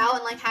out and about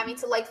and like having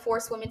to like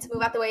force women to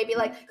move out the way and be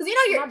like, because you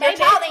know your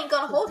child ain't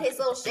gonna hold his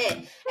little shit,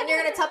 and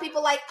you're gonna tell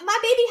people like, my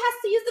baby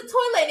has to use the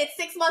toilet and it's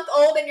 6 months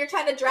old, and you're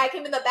trying to drag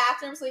him in the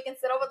bathroom so he can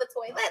sit over the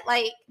toilet.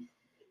 Like,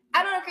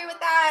 I don't agree with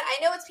that. I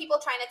know it's people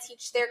trying to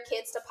teach their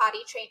kids to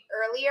potty train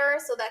earlier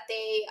so that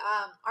they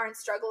aren't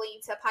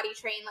struggling to potty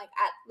train like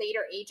at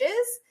later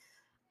ages.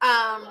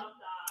 I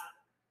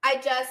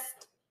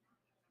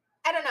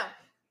don't know.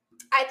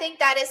 I think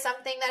that is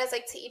something that is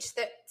like to each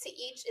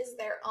is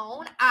their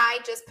own. I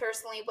just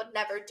personally would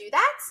never do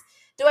that.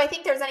 Do I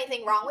think there's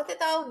anything wrong with it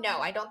though? No,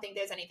 I don't think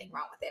there's anything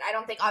wrong with it. I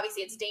don't think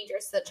obviously it's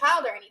dangerous to the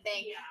child or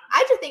anything. Yeah.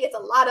 I just think it's a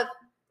lot of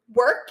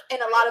work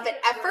and a lot of an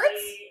effort.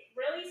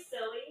 Really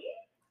silly.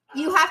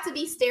 You have to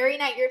be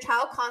staring at your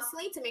child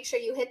constantly to make sure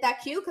you hit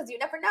that cue, because you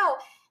never know.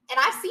 And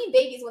I've seen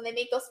babies when they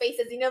make those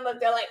faces, you know, like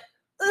they're like,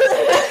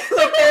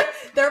 like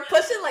they're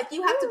pushing, like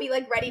you have to be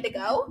like ready to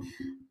go.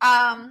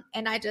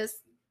 And I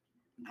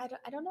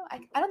don't know. I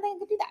don't think I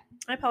could do that.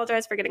 I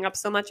apologize for getting up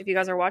so much. If you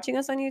guys are watching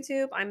us on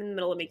YouTube, I'm in the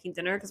middle of making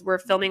dinner because we're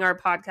filming our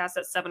podcast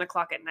at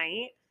 7:00 at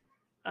night.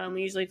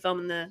 We usually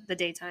film in the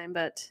daytime,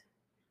 but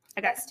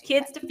I got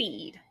kids to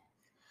feed.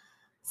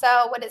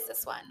 So what is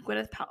this one?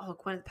 Gwyneth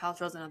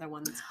Paltrow is another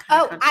one. That's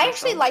I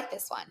actually like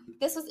this one.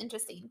 This was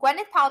interesting.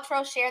 Gwyneth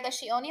Paltrow shared that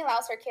she only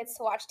allows her kids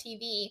to watch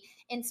TV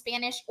in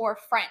Spanish or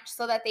French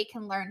so that they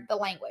can learn the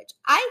language.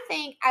 I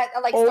think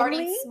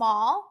starting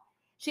small,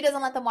 she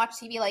doesn't let them watch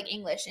TV like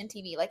English and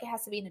TV. Like it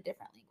has to be in a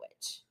different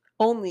language.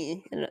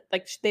 Only, and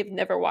like they've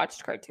never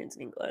watched cartoons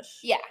in English.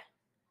 Yeah.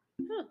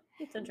 Huh,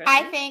 that's interesting.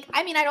 I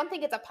don't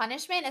think it's a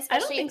punishment,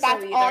 especially if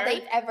that's all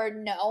they've ever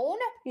known.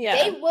 Yeah.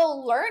 They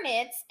will learn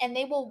it and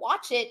they will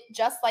watch it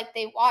just like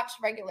they watch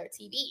regular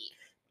TV.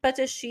 But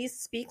does she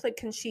speak, like,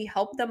 can she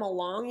help them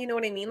along? You know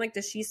what I mean? Like,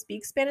 does she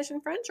speak Spanish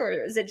and French, or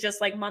is it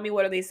just like, Mommy,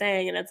 what are they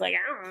saying? And it's like,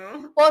 I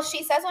don't know. Well,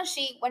 she says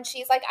when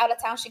she's like out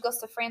of town, she goes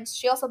to France.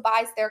 She also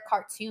buys their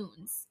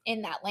cartoons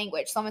in that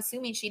language. So I'm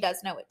assuming she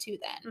does know it too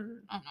then. Mm-hmm.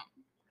 I don't know.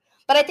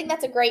 But I think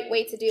that's a great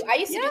way to do. I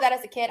used to do that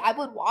as a kid. I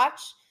would watch,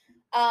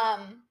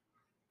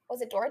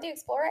 was it Dora the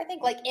Explorer? I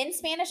think, like in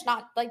Spanish,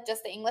 not like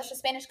just the English to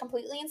Spanish,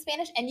 completely in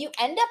Spanish. And you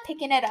end up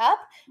picking it up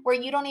where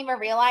you don't even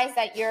realize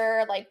that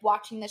you're like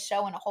watching the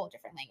show in a whole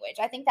different language.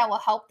 I think that will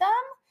help them.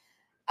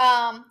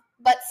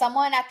 But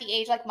someone at the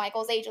age, like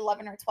Michael's age,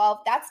 11 or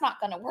 12, that's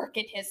not going to work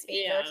in his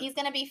favor. Yeah. He's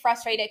going to be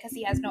frustrated because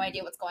he has no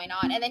idea what's going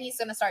on. And then he's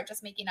going to start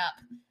just making up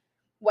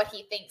what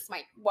he thinks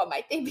what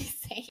might they be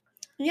saying.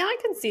 Yeah, I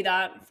can see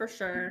that for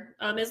sure.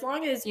 As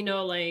long as, you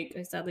know, like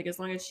I said, like as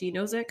long as she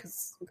knows it,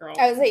 because girl.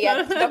 I was like,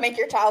 yeah, don't make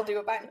your child do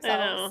it by themselves. I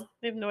know.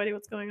 They have no idea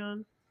what's going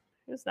on.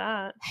 Who's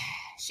that?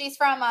 She's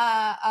from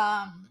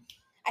I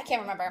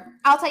can't remember.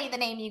 I'll tell you the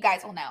name, you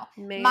guys will know.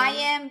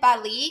 Mayim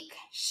Bialik.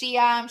 She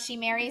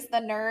marries the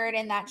nerd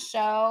in that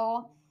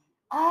show.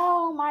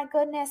 Oh my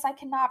goodness, I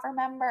cannot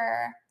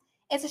remember.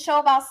 It's a show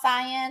about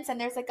science,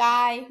 and there's a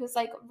guy who's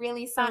like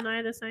really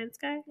Sonai the science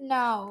guy?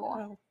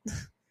 No.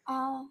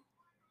 Oh.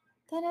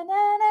 I know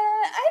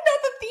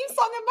the theme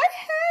song in my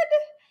head.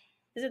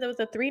 Is it with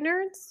the three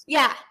nerds?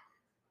 Yeah.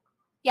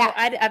 Yeah.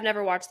 Oh, I've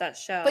never watched that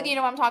show. But you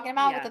know what I'm talking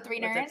about with the three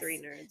nerds? With the three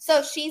nerds.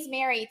 So she's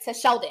married to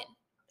Sheldon.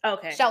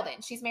 Okay.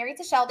 Sheldon. She's married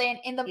to Sheldon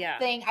in the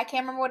thing. I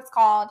can't remember what it's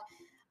called.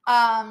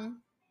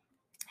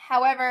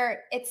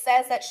 However, it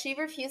says that she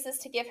refuses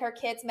to give her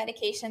kids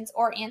medications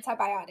or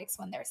antibiotics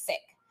when they're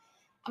sick.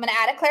 I'm going to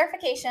add a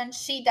clarification.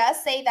 She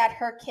does say that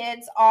her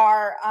kids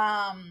are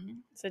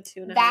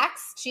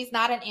vaxxed. She's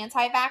not an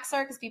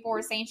anti-vaxxer because people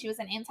were saying she was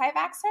an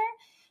anti-vaxxer.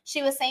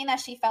 She was saying that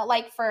she felt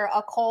like for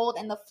a cold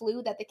and the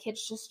flu that the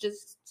kids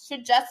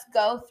should just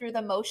go through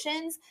the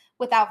motions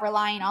without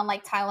relying on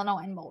like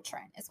Tylenol and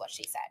Motrin is what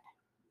she said.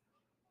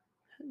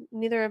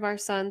 Neither of our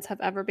sons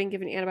have ever been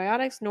given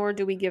antibiotics, nor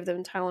do we give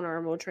them Tylenol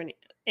or Motrin,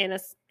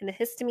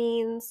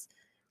 antihistamines,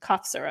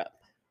 cough syrup.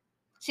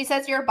 She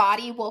says your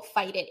body will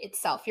fight it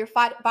itself. Your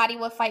body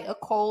will fight a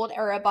cold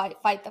or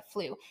fight the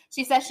flu.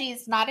 She says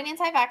she's not an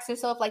anti-vaxxer,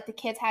 so if like the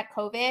kids had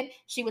COVID,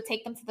 she would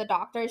take them to the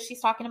doctor. She's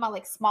talking about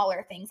like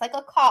smaller things, like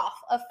a cough,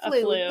 a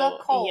flu, the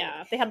cold.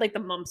 Yeah, if they had like the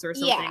mumps or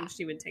something,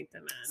 she would take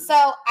them in.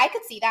 So I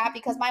could see that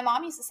because my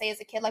mom used to say as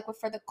a kid, like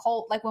for the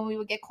cold, like when we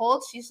would get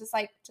cold, she's just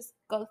like, just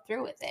go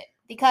through with it.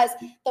 Because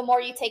the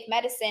more you take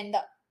medicine,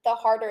 the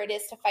harder it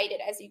is to fight it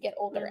as you get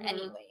older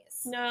anyways.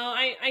 No,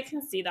 I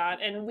can see that.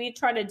 And we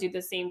try to do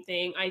the same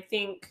thing. I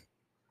think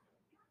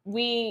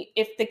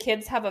if the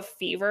kids have a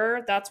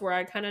fever, that's where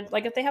I kind of,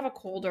 like if they have a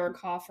cold or a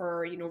cough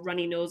or,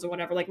 runny nose or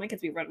whatever, like my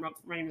kids be runny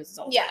noses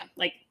all the time,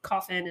 like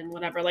coughing and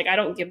whatever. Like I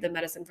don't give them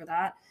medicine for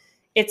that.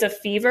 It's a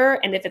fever.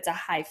 And if it's a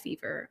high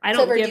fever, I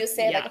don't reduce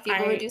it, like a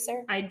fever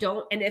reducer? I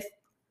don't. And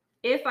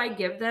if I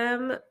give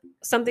them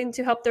something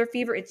to help their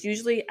fever, it's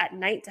usually at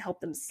night to help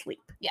them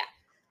sleep. Yeah.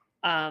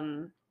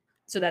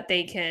 So that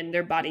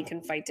their body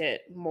can fight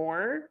it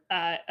more.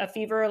 A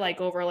fever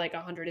like over like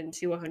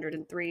 102,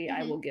 103,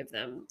 I will give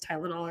them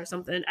Tylenol or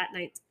something at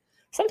night.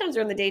 Sometimes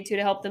during the day too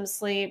to help them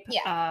sleep.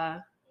 Yeah.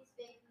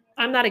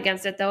 I'm not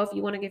against it though. If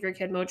you want to give your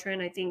kid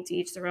Motrin, I think to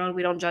each their own.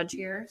 We don't judge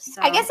here.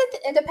 So. I guess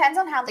it depends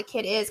on how the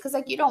kid is, because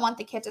like you don't want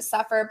the kid to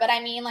suffer. But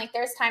I mean, like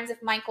there's times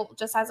if Michael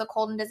just has a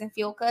cold and doesn't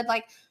feel good,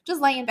 like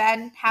just lay in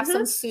bed, have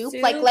some soup,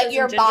 like let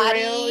your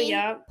body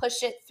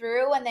push it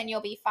through, and then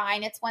you'll be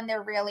fine. It's when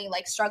they're really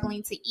like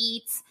struggling to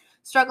eat,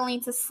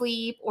 struggling to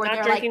sleep, or not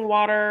they're drinking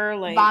water,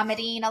 like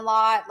vomiting a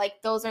lot. Like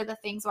those are the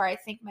things where I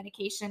think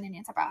medication and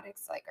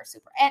antibiotics like are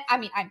super. And I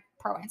mean, I'm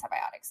pro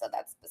antibiotics, so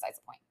that's besides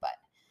the point. But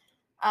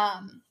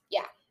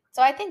yeah.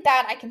 So I think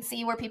that I can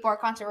see where people are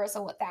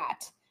controversial with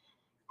that.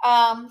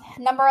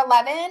 Number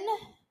 11.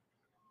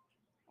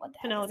 What the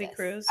Penelope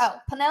Cruz. Oh,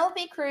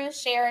 Penelope Cruz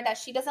shared that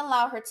she doesn't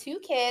allow her 2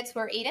 kids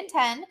who are 8 and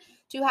 10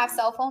 to have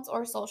cell phones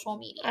or social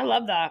media. I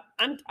love that.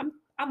 I'm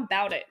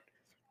about it.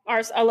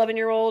 Our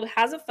 11-year-old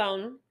has a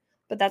phone,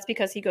 but that's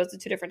because he goes to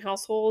 2 different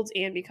households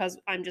and because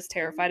I'm just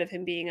terrified of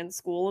him being in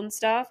school and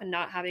stuff and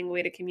not having a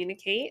way to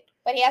communicate.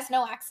 But he has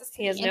no access to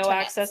the internet. He has no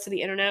access to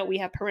the internet. We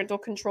have parental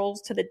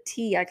controls to the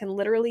T. I can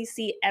literally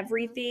see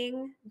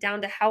everything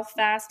down to how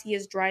fast he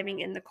is driving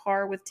in the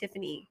car with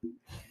Tiffany.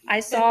 I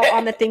saw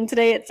on the thing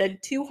today, it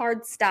said 2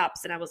 hard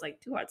stops. And I was like,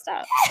 2 hard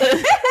stops?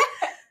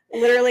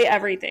 Literally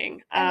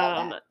everything.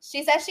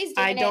 She says she's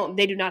doing it.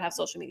 They do not have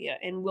social media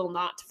and will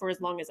not for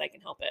as long as I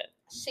can help it.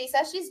 She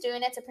says she's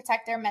doing it to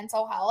protect their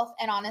mental health.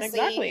 And honestly,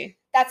 exactly.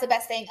 That's the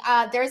best thing.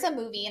 There's a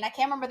movie, and I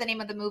can't remember the name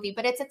of the movie,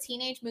 but it's a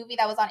teenage movie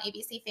that was on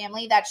ABC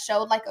Family that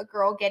showed like a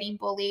girl getting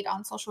bullied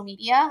on social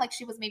media. Like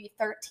she was maybe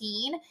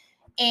 13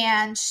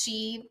 and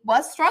she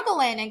was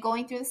struggling and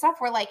going through the stuff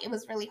where like it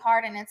was really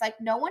hard. And it's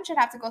like no one should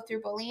have to go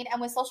through bullying.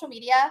 And with social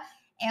media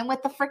and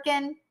with the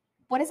freaking,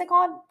 what is it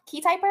called?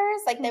 Key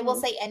typers? Like they will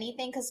say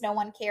anything because no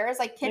one cares.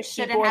 Like kids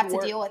shouldn't have to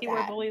deal with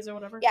that. Bullies or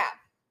whatever. Yeah.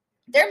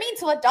 They're mean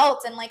to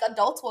adults, and like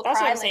adults will That's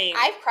cry. What I'm like saying.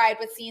 I've cried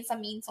with seeing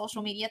some mean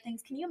social media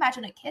things. Can you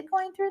imagine a kid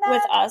going through that?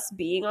 With us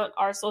being on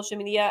our social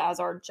media as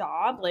our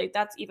job, like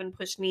that's even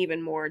pushed me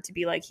even more to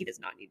be like, he does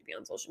not need to be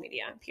on social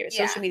media. Period.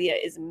 Yeah. Social media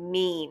is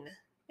mean,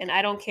 and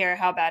I don't care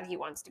how bad he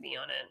wants to be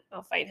on it.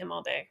 I'll fight him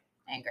all day.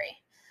 I agree.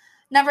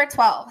 Number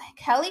 12,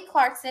 Kelly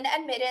Clarkson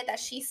admitted that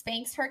she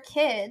spanks her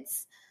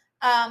kids,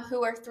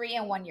 who are 3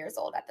 and 1 years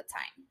old at the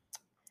time.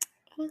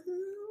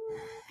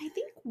 I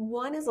think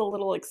one is a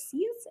little excessive.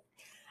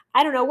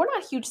 I don't know. We're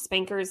not huge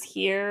spankers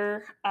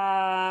here.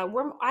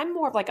 I'm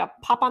more of like a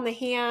pop on the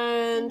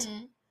hand.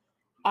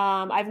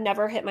 Mm-hmm. I've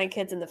never hit my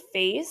kids in the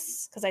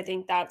face because I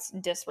think that's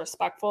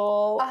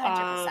disrespectful.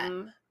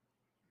 100%.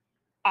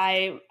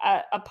 A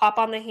pop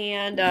on the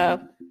hand.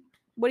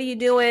 What are you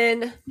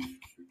doing?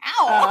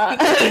 Ow!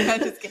 I'm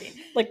just kidding.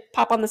 Like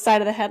pop on the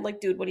side of the head, like,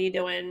 dude, what are you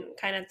doing?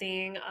 Kind of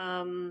thing.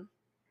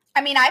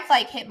 I mean, I've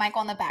like hit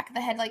Michael on the back of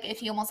the head, like if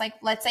he almost like,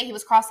 let's say he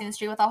was crossing the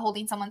street without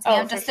holding someone's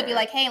hand, just to be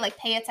like, hey, like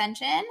pay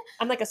attention.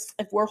 I'm like,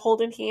 if we're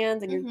holding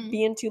hands and you're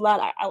being too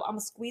loud, I'm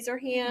a squeeze her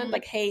hand,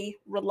 like, hey,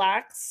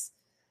 relax.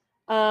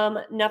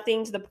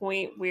 Nothing to the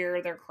point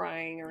where they're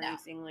crying or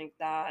anything like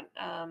that.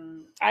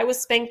 I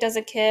was spanked as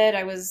a kid.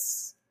 I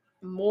was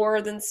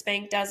more than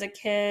spanked as a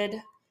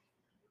kid.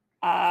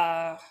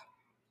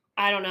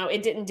 I don't know.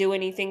 It didn't do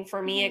anything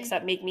for me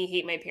except make me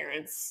hate my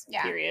parents,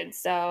 period.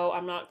 So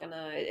I'm not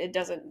it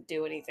doesn't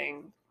do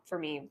anything for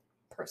me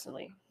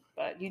personally,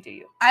 but you do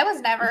you. I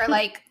was never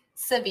like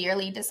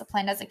severely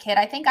disciplined as a kid.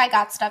 I think I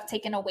got stuff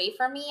taken away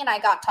from me and I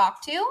got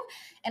talked to.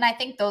 And I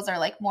think those are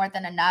like more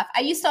than enough.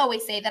 I used to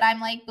always say that I'm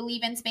like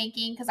believe in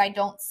spanking because I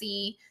don't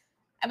see,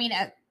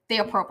 the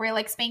appropriate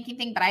like spanking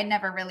thing, but I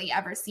never really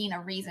ever seen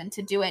a reason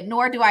to do it,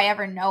 nor do I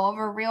ever know of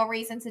a real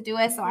reason to do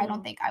it. So I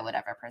don't think I would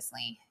ever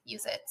personally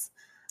use it.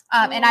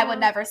 And I would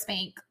never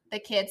spank the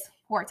kids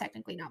who are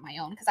technically not my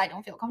own because I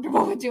don't feel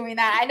comfortable with doing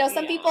that. I know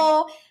some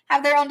people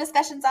have their own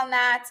discussions on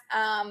that,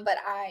 but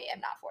I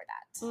am not for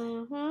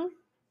that.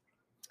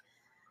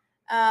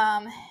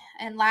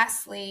 And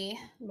lastly,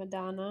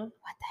 Madonna.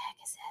 What the heck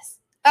is this?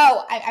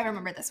 Oh, I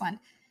remember this one.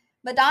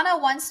 Madonna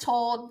once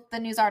told the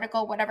news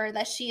article, whatever,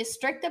 that she is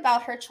strict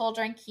about her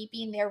children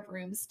keeping their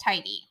rooms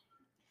tidy.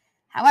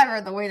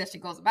 However, the way that she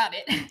goes about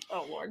it.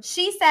 Oh, Lord.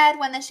 She said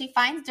when she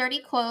finds dirty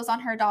clothes on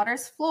her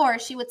daughter's floor,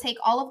 she would take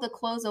all of the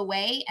clothes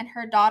away and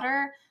her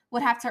daughter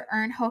would have to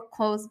earn her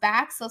clothes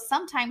back. So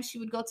sometimes she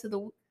would go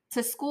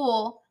to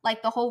school,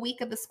 like the whole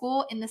week of the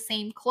school, in the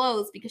same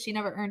clothes because she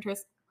never earned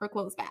her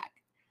clothes back.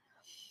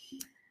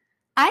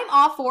 I'm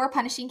all for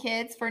punishing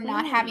kids for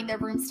not having their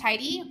rooms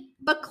tidy,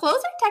 but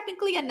clothes are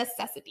technically a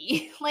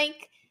necessity.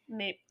 Like,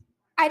 maybe.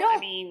 I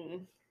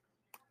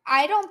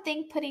don't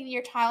think putting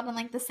your child in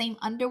like the same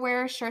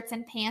underwear, shirts,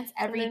 and pants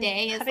every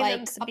day is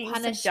like a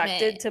punishment.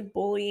 Subjected to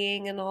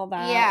bullying and all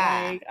that.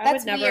 Yeah, like, I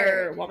would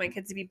never want my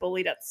kids to be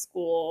bullied at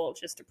school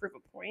just to prove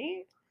a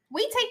point.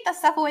 We take the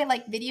stuff away,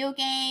 like video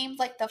games,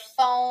 like the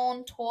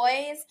phone,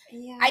 toys.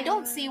 Yeah. I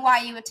don't see why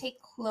you would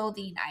take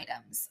clothing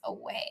items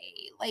away.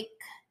 Like,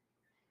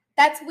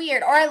 that's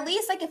weird. Or at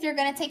least, like, if you're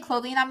going to take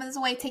clothing items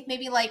away, take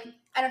maybe, like,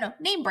 I don't know,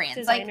 name brands.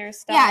 Designer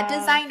stuff. Yeah,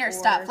 designer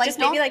stuff. Like, just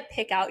maybe, like,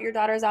 pick out your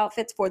daughter's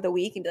outfits for the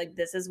week and be like,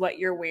 this is what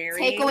you're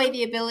wearing. Take away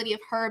the ability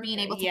of her being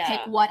able to pick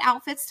what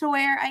outfits to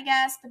wear, I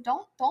guess. But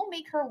don't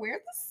make her wear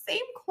the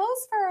same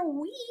clothes for a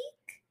week.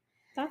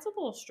 That's a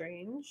little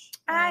strange.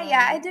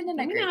 I didn't agree with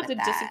that. I'm going to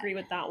have to disagree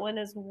with that one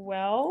as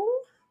well.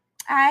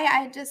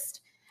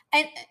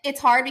 And it's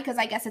hard because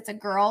I guess it's a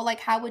girl. Like,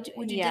 how would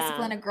you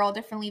discipline a girl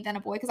differently than a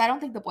boy? Because I don't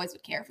think the boys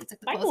would care if we took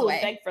the clothes away. Michael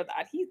would beg for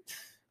that.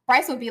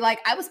 Bryce would be like,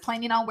 I was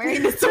planning on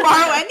wearing this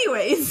tomorrow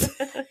anyways.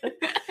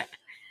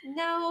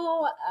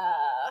 No,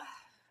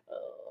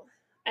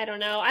 I don't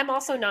know. I'm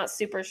also not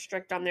super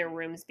strict on their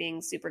rooms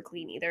being super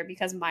clean either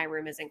because my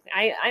room isn't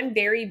clean. I'm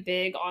very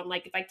big on,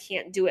 like, if I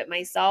can't do it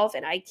myself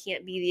and I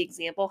can't be the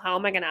example, how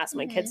am I going to ask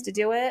my kids to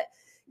do it?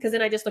 Because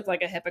then I just look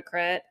like a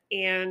hypocrite,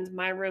 and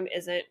my room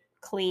isn't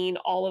clean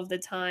all of the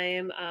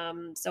time.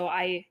 So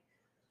I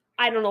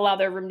don't allow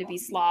their room to be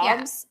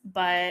slobs,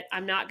 but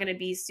I'm not going to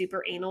be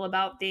super anal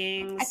about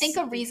things. I think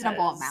a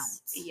reasonable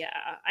amount. Yeah.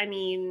 I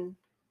mean,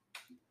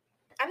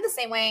 I'm the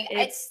same way.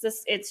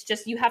 It's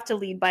just you have to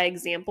lead by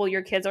example.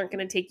 Your kids aren't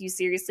going to take you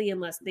seriously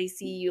unless they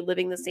see you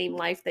living the same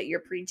life that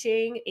you're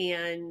preaching.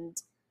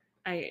 And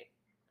I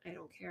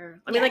don't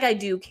care. I mean, like, I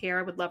do care.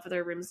 I would love for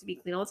their rooms to be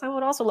clean all the time. I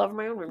would also love for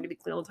my own room to be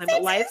clean all the time.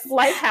 But life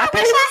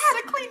happens. I wish I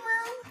had a clean room.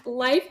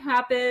 Life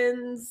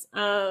happens.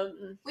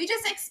 We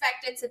just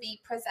expect it to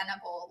be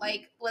presentable.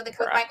 Like, with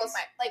Michael's,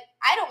 like,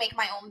 I don't make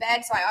my own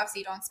bed, so I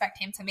obviously don't expect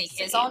him to make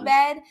his own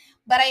bed.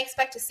 But I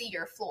expect to see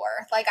your floor.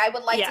 Like, I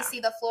would like to see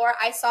the floor.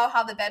 I saw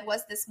how the bed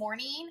was this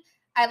morning.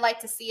 I'd like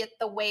to see it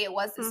the way it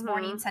was this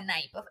morning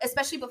tonight,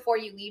 especially before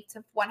you leave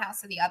to one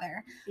house to the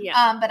other.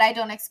 Yeah. But I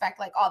don't expect,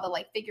 like, all the,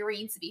 like,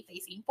 figurines to be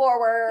facing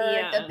forward,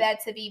 the bed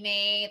to be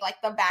made,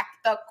 like,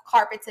 the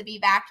carpet to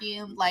be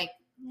vacuumed. Like,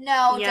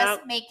 no,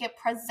 just make it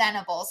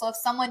presentable. So if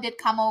someone did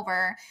come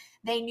over,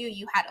 they knew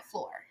you had a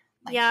floor.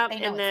 Like,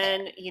 and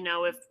then, you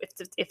know, if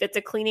it's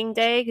a cleaning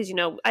day, because, you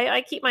know,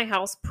 I keep my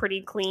house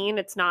pretty clean.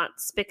 It's not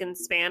spick and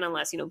span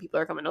unless, you know, people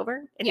are coming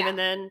over. And even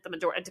then, the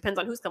majority, it depends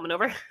on who's coming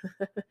over.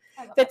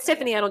 If it's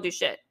Tiffany, I don't do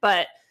shit.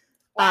 But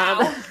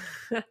I'll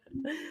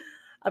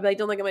be like,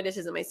 don't look at my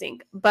dishes in my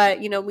sink.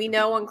 But, you know, we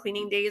know on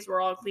cleaning days, we're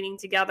all cleaning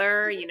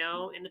together, you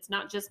know, and it's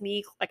not just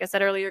me, like I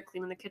said earlier,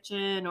 cleaning the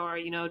kitchen or,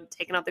 you know,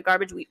 taking out the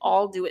garbage. We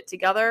all do it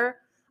together.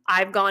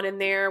 I've gone in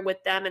there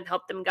with them and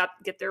helped them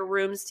get their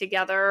rooms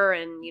together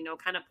and, you know,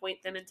 kind of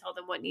point them and tell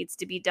them what needs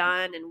to be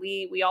done. And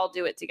we all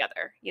do it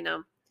together, you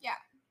know? Yeah.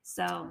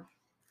 So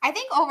I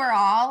think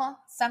overall,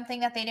 something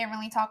that they didn't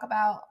really talk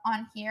about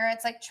on here,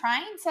 it's like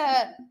trying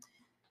to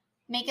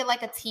make it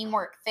like a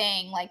teamwork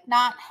thing, like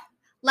not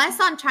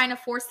less on trying to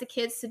force the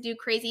kids to do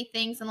crazy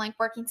things and like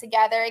working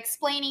together,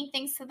 explaining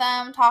things to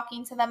them,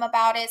 talking to them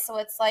about it. So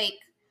it's like,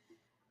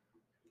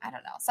 I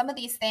don't know, some of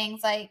these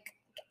things, like,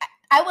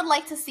 I would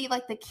like to see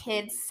like the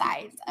kids'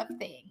 sides of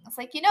things.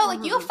 Like, you know,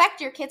 like you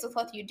affect your kids with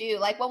what you do.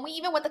 Like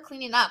even with the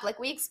cleaning up, like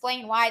we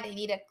explain why they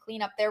need to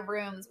clean up their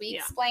rooms. We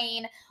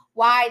explain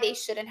why they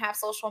shouldn't have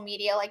social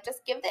media. Like,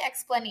 just give the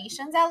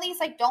explanations at least.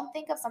 Like, don't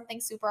think of something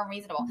super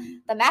unreasonable.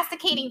 The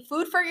masticating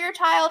food for your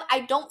child,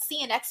 I don't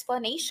see an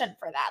explanation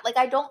for that. Like,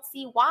 I don't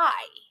see why.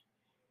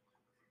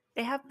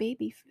 They have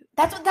baby food.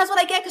 That's what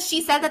I get, because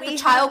she said that the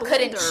child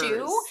couldn't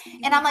chew.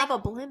 And I'm like, a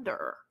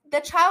blender. The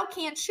child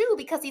can't chew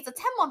because he's a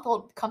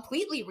 10-month-old,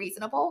 completely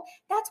reasonable.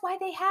 That's why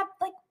they have,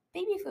 like,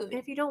 baby food. And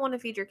if you don't want to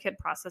feed your kid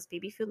processed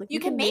baby food, like,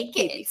 you can make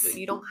baby food.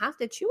 You don't have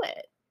to chew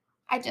it.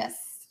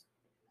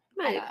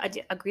 I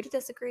agree to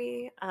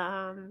disagree.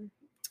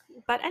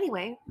 But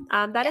anyway,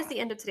 that is the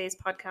end of today's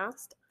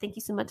podcast. Thank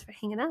you so much for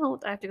hanging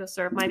out. I have to go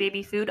serve my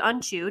baby food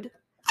unchewed.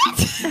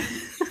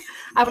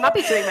 I will not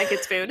be chewing my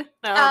kids' food.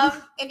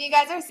 If you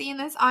guys are seeing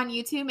this on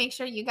YouTube, make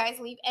sure you guys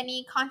leave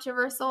any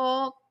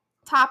controversial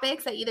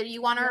topics that either you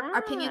want our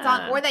opinions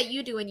on, or that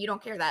you do and you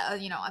don't care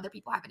that, you know, other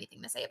people have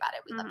anything to say about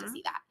it. We'd love to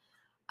see that.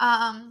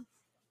 I'm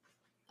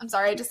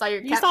sorry, I just saw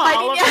your cat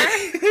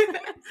fighting.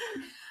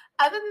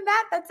 Other than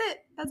that, that's it.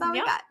 That's all we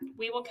got.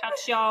 We will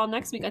catch y'all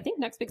next week. I think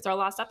next week's our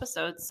last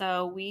episode,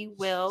 so we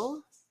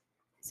will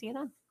see you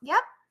then.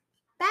 Yep.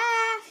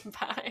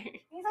 Bye.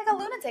 He's like a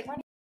lunatic. Why